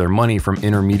chunk of their money from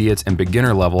intermediate and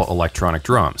beginner-level electronic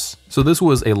drums, so this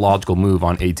was a logical move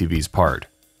on ATV's part.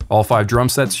 All 5 drum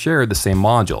sets shared the same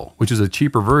module, which is a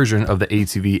cheaper version of the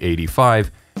ATV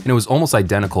 85, and it was almost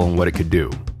identical in what it could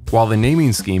do. While the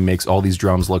naming scheme makes all these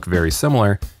drums look very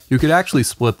similar, you could actually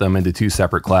split them into 2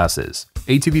 separate classes.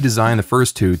 ATV designed the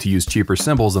first 2 to use cheaper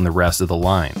cymbals than the rest of the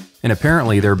line, and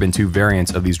apparently there have been 2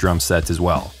 variants of these drum sets as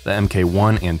well, the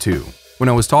MK1 and 2. When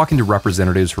I was talking to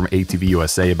representatives from ATV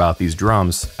USA about these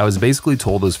drums, I was basically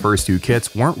told those first 2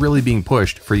 kits weren't really being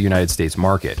pushed for the United States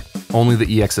market. Only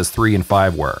the EXS3 and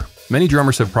 5 were. Many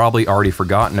drummers have probably already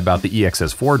forgotten about the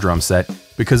EXS4 drum set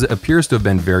because it appears to have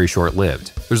been very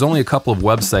short-lived. There's only a couple of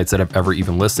websites that have ever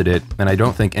even listed it, and I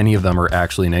don't think any of them are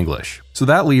actually in English. So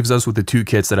that leaves us with the 2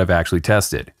 kits that I've actually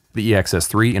tested, the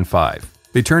EXS3 and 5.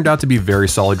 They turned out to be very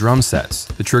solid drum sets.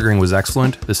 The triggering was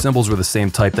excellent, the cymbals were the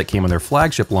same type that came on their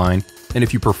flagship line, And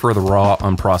if you prefer the raw,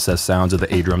 unprocessed sounds of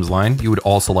the A-Drums line, you would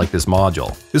also like this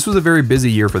module. This was a very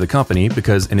busy year for the company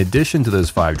because in addition to those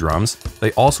 5 drums,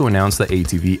 they also announced the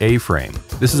ATV A-Frame.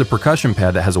 This is a percussion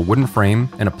pad that has a wooden frame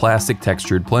and a plastic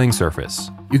textured playing surface.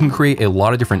 You can create a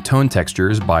lot of different tone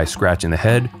textures by scratching the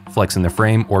head, flexing the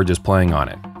frame, or just playing on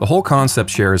it. The whole concept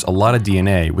shares a lot of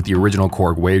DNA with the original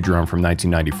Korg wave drum from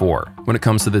 1994 when it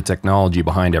comes to the technology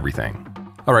behind everything.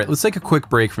 Alright, let's take a quick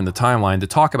break from the timeline to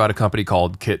talk about a company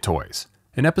called Kit Toys.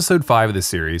 In episode 5 of this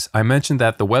series, I mentioned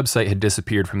that the website had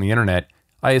disappeared from the internet.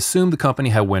 I assumed the company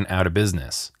had went out of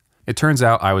business. It turns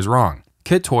out I was wrong.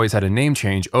 Kit Toys had a name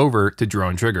change over to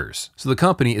Drone Triggers, so the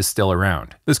company is still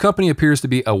around. This company appears to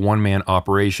be a one-man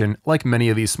operation like many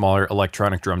of these smaller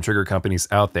electronic drum trigger companies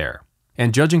out there.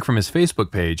 And judging from his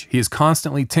Facebook page, he is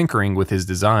constantly tinkering with his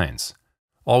designs.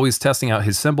 Always testing out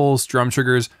his cymbals, drum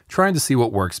triggers, trying to see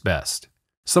what works best.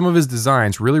 Some of his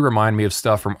designs really remind me of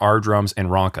stuff from R Drums and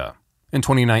Ronca. In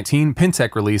 2019,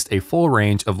 Pintec released a full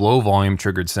range of low-volume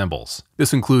triggered cymbals.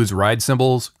 This includes ride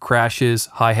cymbals, crashes,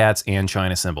 hi-hats, and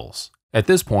China cymbals. At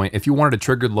this point, if you wanted a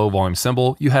triggered low-volume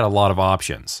cymbal, you had a lot of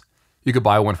options. You could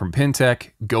buy one from Pintec,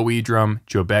 Go E-Drum,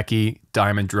 Jobeki,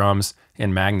 Diamond Drums,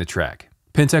 and Magnatrek.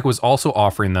 Pintec was also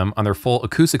offering them on their full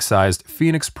acoustic-sized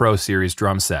Phoenix Pro Series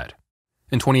drum set.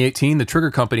 In 2018, the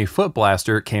trigger company Foot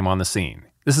Blaster came on the scene.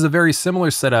 This is a very similar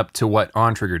setup to what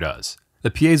On Trigger does. The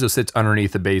piezo sits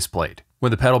underneath the base plate. When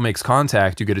the pedal makes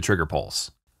contact, you get a trigger pulse.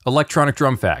 Electronic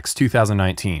Drumfax,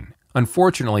 2019.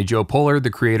 Unfortunately, Joe Polar, the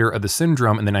creator of the Sim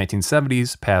drum in the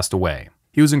 1970s, passed away.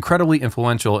 He was incredibly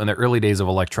influential in the early days of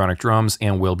electronic drums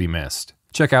and will be missed.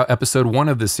 Check out episode 1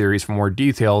 of this series for more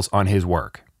details on his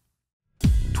work.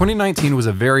 2019 was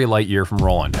a very light year from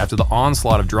Roland after the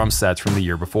onslaught of drum sets from the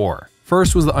year before.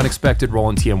 First was the unexpected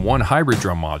Roland TM1 hybrid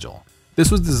drum module. This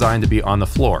was designed to be on the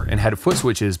floor and had foot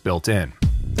switches built in.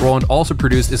 Roland also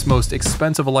produced its most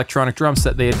expensive electronic drum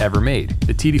set they had ever made,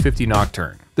 the TD50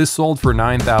 Nocturne. This sold for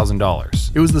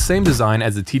 $9,000. It was the same design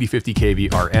as the TD50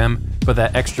 KV RM, but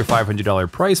that extra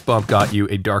 $500 price bump got you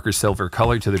a darker silver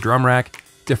color to the drum rack,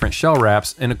 different shell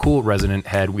wraps, and a cool resonant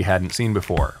head we hadn't seen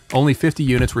before. Only 50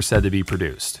 units were said to be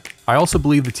produced. I also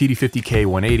believe the TD50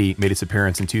 K180 made its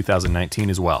appearance in 2019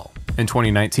 as well. In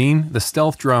 2019, the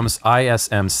Stealth Drums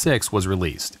ISM6 was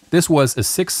released. This was a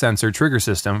 6-sensor trigger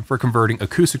system for converting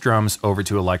acoustic drums over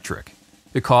to electric.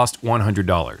 It cost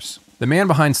 $100. The man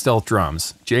behind Stealth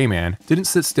Drums, J-Man, didn't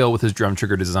sit still with his drum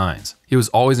trigger designs. He was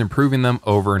always improving them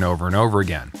over and over and over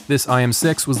again. This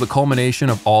IM6 was the culmination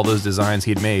of all those designs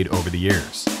he'd made over the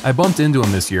years. I bumped into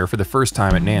him this year for the first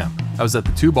time at NAMM. I was at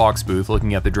the 2-box booth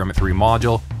looking at the Drum It 3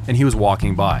 module, and he was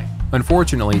walking by.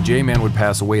 Unfortunately, J-Man would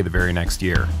pass away the very next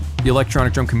year. The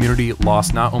electronic drum community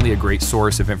lost not only a great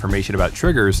source of information about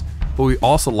triggers, but we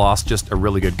also lost just a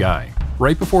really good guy.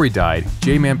 Right before he died,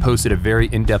 J-Man posted a very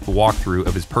in-depth walkthrough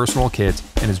of his personal kit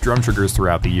and his drum triggers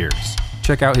throughout the years.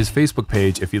 Check out his Facebook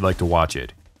page if you'd like to watch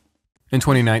it. In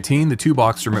 2019, the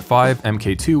 2-box Drum It 5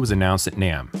 MK2 was announced at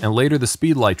NAMM, and later the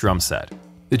Speedlight drum set.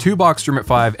 The 2-box Drum It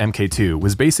 5 MK2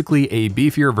 was basically a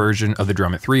beefier version of the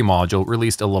Drum It 3 module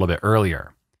released a little bit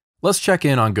earlier. Let's check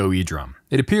in on Go E-Drum.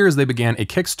 It appears they began a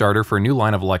Kickstarter for a new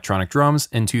line of electronic drums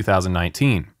in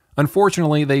 2019.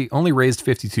 Unfortunately, they only raised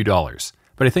 $52,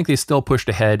 but I think they still pushed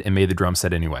ahead and made the drum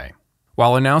set anyway.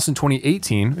 While announced in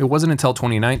 2018, it wasn't until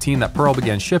 2019 that Pearl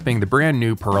began shipping the brand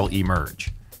new Pearl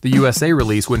E-Merge. The USA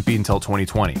release wouldn't be until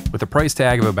 2020, with a price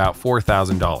tag of about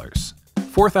 $4,000.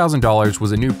 $4,000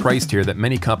 was a new price tier that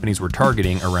many companies were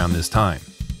targeting around this time.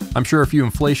 I'm sure if you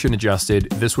inflation adjusted,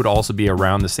 this would also be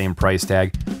around the same price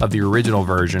tag of the original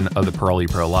version of the Pearl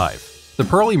E-Pro Live. The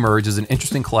Pearl E-Merge is an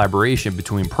interesting collaboration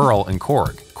between Pearl and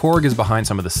Korg. Korg is behind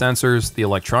some of the sensors, the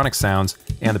electronic sounds,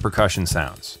 and the percussion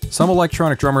sounds. Some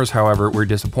electronic drummers, however, were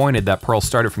disappointed that Pearl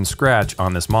started from scratch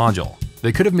on this module.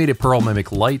 They could have made a Pearl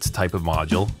Mimic Lights type of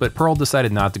module, but Pearl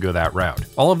decided not to go that route.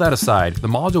 All of that aside, the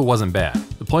module wasn't bad.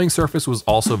 The playing surface was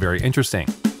also very interesting.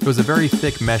 It was a very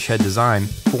thick mesh head design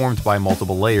formed by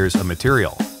multiple layers of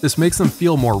material. This makes them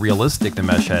feel more realistic than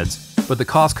mesh heads, but the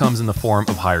cost comes in the form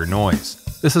of higher noise.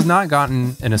 This has not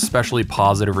gotten an especially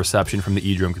positive reception from the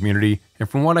E-drum community, and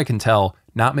from what I can tell,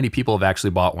 not many people have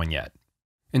actually bought one yet.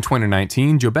 In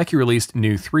 2019, Jobeki released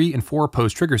new 3- and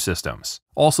 4-post trigger systems.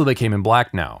 Also, they came in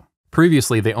black now.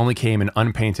 Previously, they only came in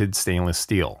unpainted stainless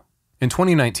steel. In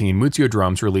 2019, Muzio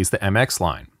Drums released the MX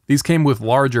line. These came with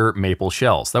larger maple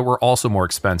shells that were also more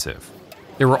expensive.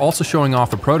 They were also showing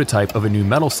off a prototype of a new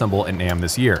metal cymbal at NAMM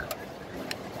this year.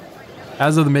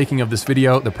 As of the making of this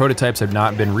video, the prototypes have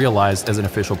not been realized as an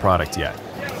official product yet.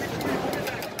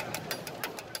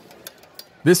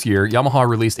 This year, Yamaha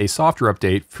released a software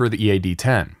update for the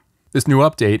EAD-10. This new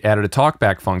update added a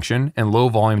talkback function and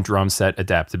low-volume drum set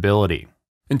adaptability.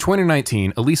 In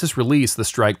 2019, Alesis released the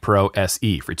Strike Pro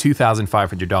SE for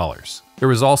 $2,500. There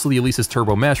was also the Alesis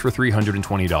Turbo Mesh for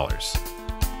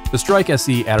 $320. The Strike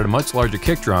SE added a much larger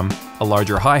kick drum, a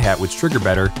larger hi-hat which triggered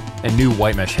better, and new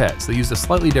white mesh heads that used a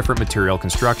slightly different material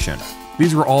construction.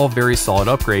 These were all very solid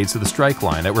upgrades to the Strike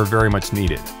line that were very much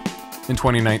needed. In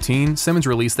 2019, Simmons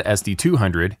released the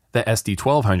SD200, the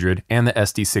SD1200, and the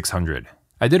SD600.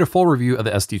 I did a full review of the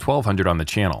SD1200 on the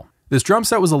channel. This drum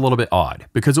set was a little bit odd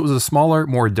because it was a smaller,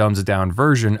 more dumbed-down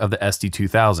version of the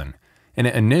SD2000, and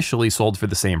it initially sold for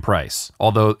the same price,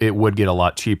 although it would get a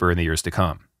lot cheaper in the years to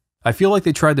come. I feel like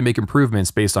they tried to make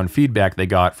improvements based on feedback they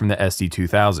got from the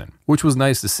SD2000, which was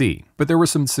nice to see, but there were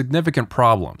some significant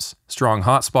problems: strong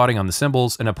hot spotting on the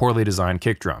cymbals and a poorly designed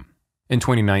kick drum. In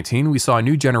 2019, we saw a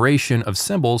new generation of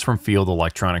cymbals from Field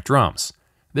Electronic Drums,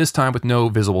 this time with no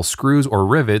visible screws or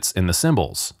rivets in the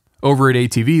cymbals. Over at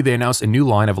ATV, they announced a new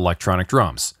line of electronic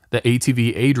drums, the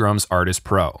ATV A-Drums Artist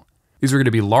Pro. These are going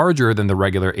to be larger than the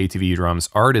regular ATV Drums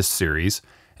Artist series,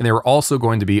 and they were also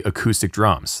going to be acoustic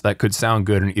drums that could sound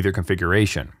good in either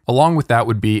configuration. Along with that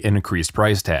would be an increased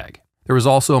price tag. There was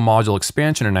also a module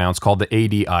expansion announced called the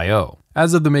ADIO.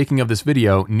 As of the making of this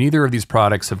video, neither of these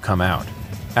products have come out.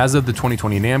 As of the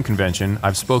 2020 NAMM convention,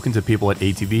 I've spoken to people at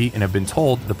ATV and have been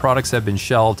told the products have been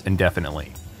shelved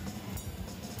indefinitely.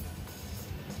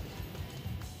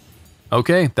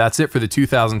 Okay, that's it for the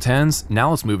 2010s.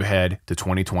 Now let's move ahead to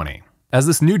 2020. As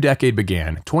this new decade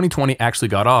began, 2020 actually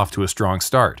got off to a strong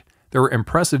start. There were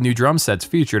impressive new drum sets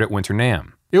featured at Winter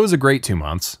NAMM. It was a great 2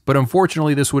 months, but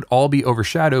unfortunately this would all be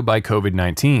overshadowed by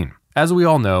COVID-19. As we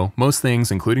all know, most things,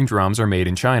 including drums, are made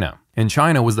in China. And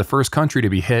China was the first country to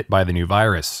be hit by the new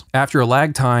virus. After a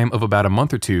lag time of about a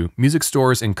month or two, music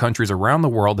stores in countries around the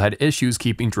world had issues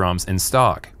keeping drums in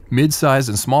stock. Mid-sized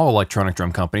and small electronic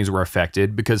drum companies were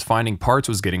affected because finding parts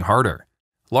was getting harder.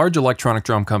 Large electronic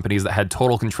drum companies that had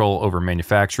total control over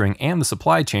manufacturing and the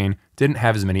supply chain didn't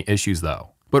have as many issues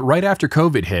though. But right after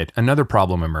COVID hit, another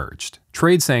problem emerged.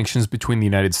 Trade sanctions between the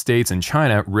United States and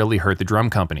China really hurt the drum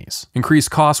companies.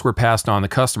 Increased costs were passed on to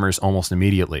customers almost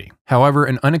immediately. However,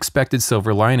 an unexpected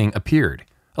silver lining appeared.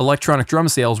 Electronic drum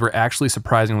sales were actually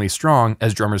surprisingly strong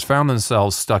as drummers found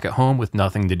themselves stuck at home with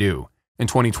nothing to do. In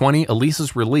 2020,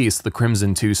 Alesis released the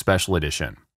Crimson 2 Special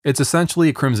Edition. It's essentially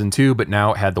a Crimson 2, but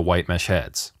now it had the white mesh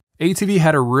heads. ATV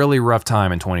had a really rough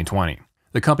time in 2020.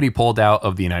 The company pulled out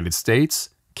of the United States,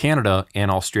 Canada,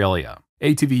 and Australia.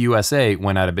 ATV USA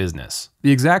went out of business.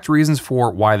 The exact reasons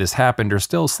for why this happened are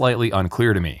still slightly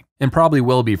unclear to me, and probably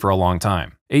will be for a long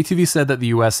time. ATV said that the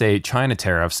USA-China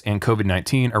tariffs and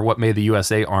COVID-19 are what made the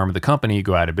USA arm of the company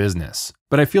go out of business.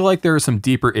 But I feel like there are some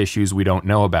deeper issues we don't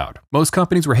know about. Most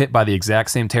companies were hit by the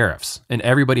exact same tariffs, and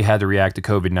everybody had to react to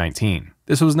COVID-19.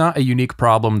 This was not a unique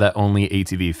problem that only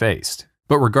ATV faced.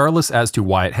 But regardless as to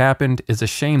why it happened, it's a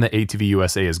shame that ATV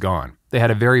USA is gone. They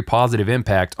had a very positive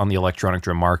impact on the electronic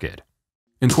drum market.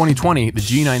 In 2020, the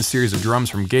G9 series of drums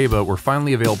from Geva were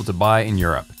finally available to buy in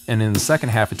Europe, and in the second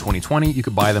half of 2020, you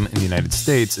could buy them in the United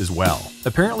States as well.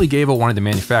 Apparently, Geva wanted to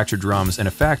manufacture drums in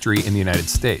a factory in the United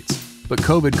States, but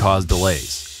COVID caused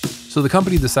delays. So the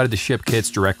company decided to ship kits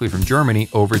directly from Germany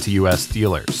over to US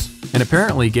dealers. And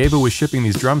apparently, Geva was shipping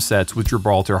these drum sets with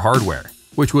Gibraltar hardware,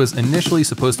 which was initially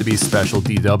supposed to be special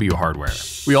DW hardware.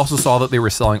 We also saw that they were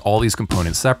selling all these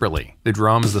components separately: the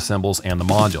drums, the cymbals, and the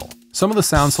module. Some of the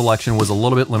sound selection was a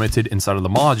little bit limited inside of the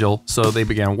module, so they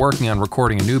began working on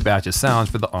recording a new batch of sounds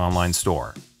for the online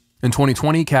store. In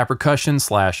 2020, Cat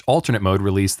Percussion/Alternate Mode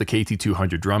released the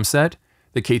KT200 drum set,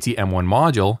 the KT-M1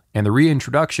 module, and the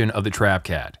reintroduction of the Trap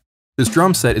Cat. This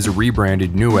drum set is a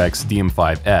rebranded NUX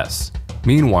DM5S.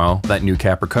 Meanwhile, that new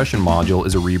Cat Percussion module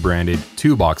is a rebranded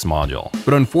 2-box module.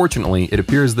 But unfortunately, it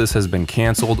appears this has been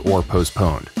cancelled or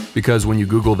postponed, because when you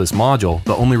Google this module,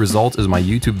 the only result is my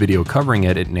YouTube video covering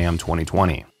it at NAMM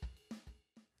 2020.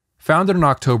 Founded in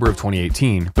October of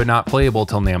 2018, but not playable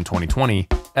till NAMM 2020,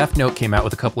 F-Note came out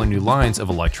with a couple of new lines of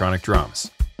electronic drums.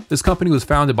 This company was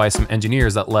founded by some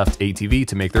engineers that left ATV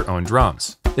to make their own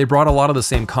drums. They brought a lot of the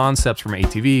same concepts from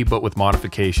ATV, but with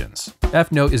modifications.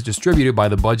 F-Note is distributed by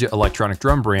the budget electronic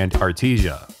drum brand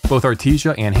Artesia. Both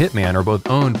Artesia and Hitman are both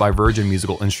owned by Virgin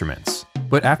Musical Instruments.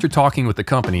 But after talking with the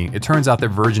company, it turns out that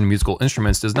Virgin Musical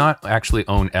Instruments does not actually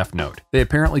own F-Note. They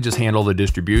apparently just handle the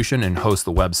distribution and host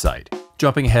the website.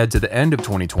 Jumping ahead to the end of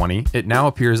 2020, it now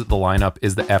appears that the lineup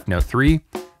is the F-Note 3,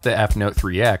 the F-Note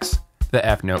 3X, the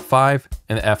F-Note 5,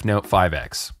 and the F-Note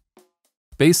 5X.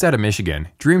 Based out of Michigan,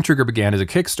 Dream Trigger began as a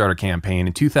Kickstarter campaign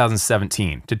in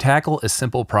 2017 to tackle a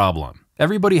simple problem.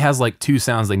 Everybody has like 2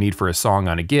 sounds they need for a song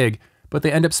on a gig, but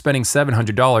they end up spending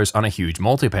 $700 on a huge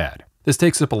multipad. This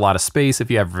takes up a lot of space if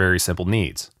you have very simple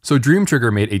needs. So Dream Trigger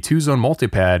made a 2-zone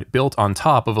multipad built on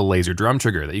top of a laser drum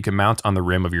trigger that you can mount on the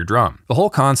rim of your drum. The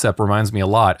whole concept reminds me a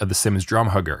lot of the Simmons Drum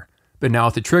Hugger, but now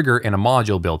with a trigger and a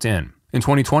module built in. In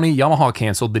 2020, Yamaha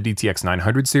canceled the DTX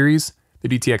 900 series, the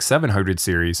DTX 700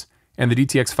 series, and the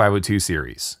DTX 502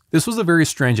 series. This was a very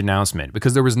strange announcement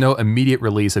because there was no immediate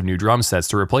release of new drum sets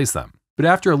to replace them. But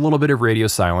after a little bit of radio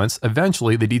silence,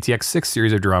 eventually the DTX 6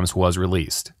 series of drums was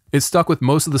released. It stuck with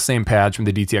most of the same pads from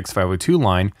the DTX 502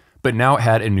 line, but now it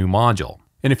had a new module.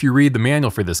 And if you read the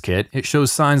manual for this kit, it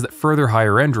shows signs that further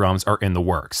higher end drums are in the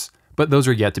works, but those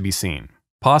are yet to be seen,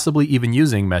 possibly even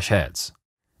using mesh heads.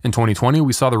 In 2020,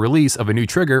 we saw the release of a new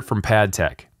trigger from Pad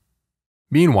Tech.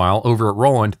 Meanwhile, over at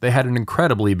Roland, they had an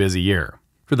incredibly busy year.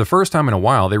 For the first time in a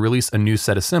while, they released a new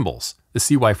set of cymbals, the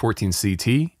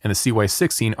CY14CT and the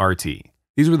CY16RT.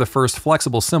 These were the first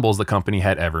flexible cymbals the company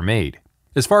had ever made.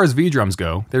 As far as V-drums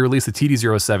go, they released the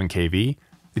TD07KV,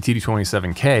 the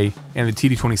TD27K, and the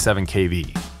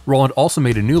TD27KV. Roland also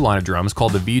made a new line of drums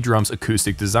called the V-Drums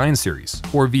Acoustic Design Series,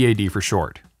 or VAD for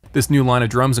short. This new line of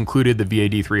drums included the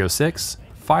VAD 306,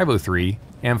 503,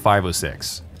 and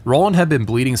 506. Roland had been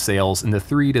bleeding sales in the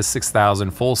 3,000 to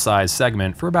 6,000 full-size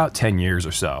segment for about 10 years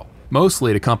or so,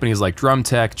 mostly to companies like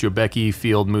Drumtech, Jobeki,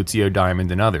 Field, Muzio,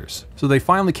 Diamond, and others. So they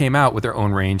finally came out with their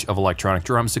own range of electronic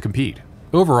drums to compete.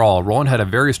 Overall, Roland had a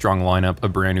very strong lineup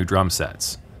of brand new drum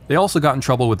sets. They also got in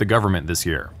trouble with the government this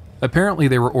year. Apparently,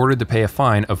 they were ordered to pay a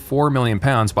fine of £4 million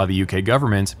by the UK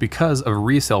government because of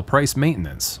resale price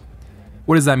maintenance.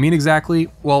 What does that mean exactly?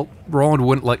 Well, Roland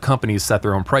wouldn't let companies set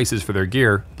their own prices for their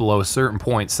gear below a certain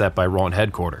point set by Roland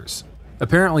headquarters.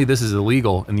 Apparently, this is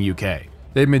illegal in the UK.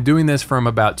 They've been doing this from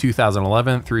about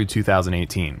 2011 through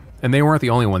 2018, and they weren't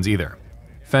the only ones either.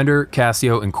 Fender,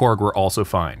 Casio, and Korg were also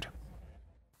fined.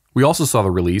 We also saw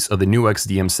the release of the new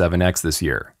XDM7X this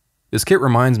year. This kit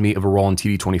reminds me of a Roland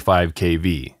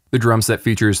TD25KV. The drum set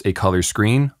features a color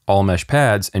screen, all mesh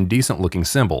pads, and decent looking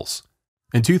cymbals.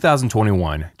 In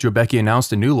 2021, Jobeki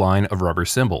announced a new line of rubber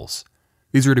cymbals.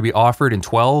 These were to be offered in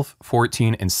 12,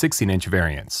 14, and 16-inch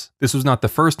variants. This was not the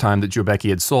first time that Jobeki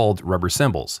had sold rubber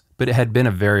cymbals, but it had been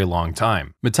a very long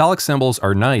time. Metallic cymbals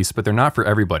are nice, but they're not for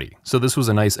everybody, so this was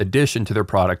a nice addition to their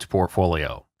product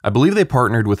portfolio. I believe they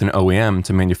partnered with an OEM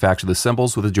to manufacture the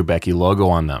cymbals with a Jobeki logo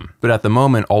on them, but at the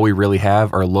moment all we really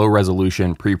have are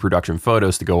low-resolution pre-production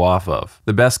photos to go off of.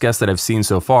 The best guess that I've seen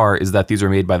so far is that these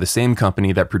are made by the same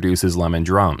company that produces Lemon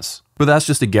drums. But that's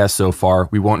just a guess so far,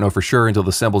 we won't know for sure until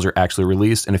the cymbals are actually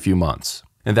released in a few months.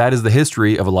 And that is the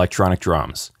history of electronic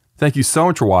drums. Thank you so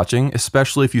much for watching,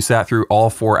 especially if you sat through all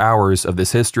 4 hours of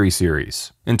this history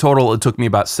series. In total, it took me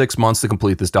about 6 months to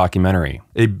complete this documentary.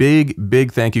 A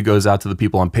big thank you goes out to the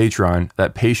people on Patreon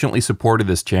that patiently supported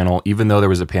this channel even though there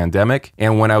was a pandemic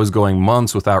and when I was going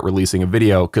months without releasing a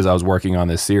video because I was working on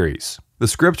this series. The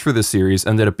script for this series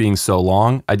ended up being so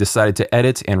long, I decided to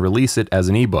edit and release it as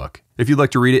an ebook. If you'd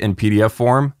like to read it in PDF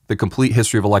form, the Complete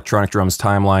History of Electronic Drums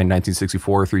Timeline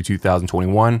 1964 through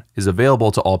 2021 is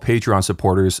available to all Patreon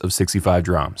supporters of 65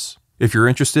 Drums. If you're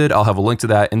interested, I'll have a link to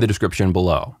that in the description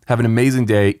below. Have an amazing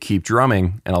day, keep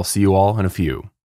drumming, and I'll see you all in a few.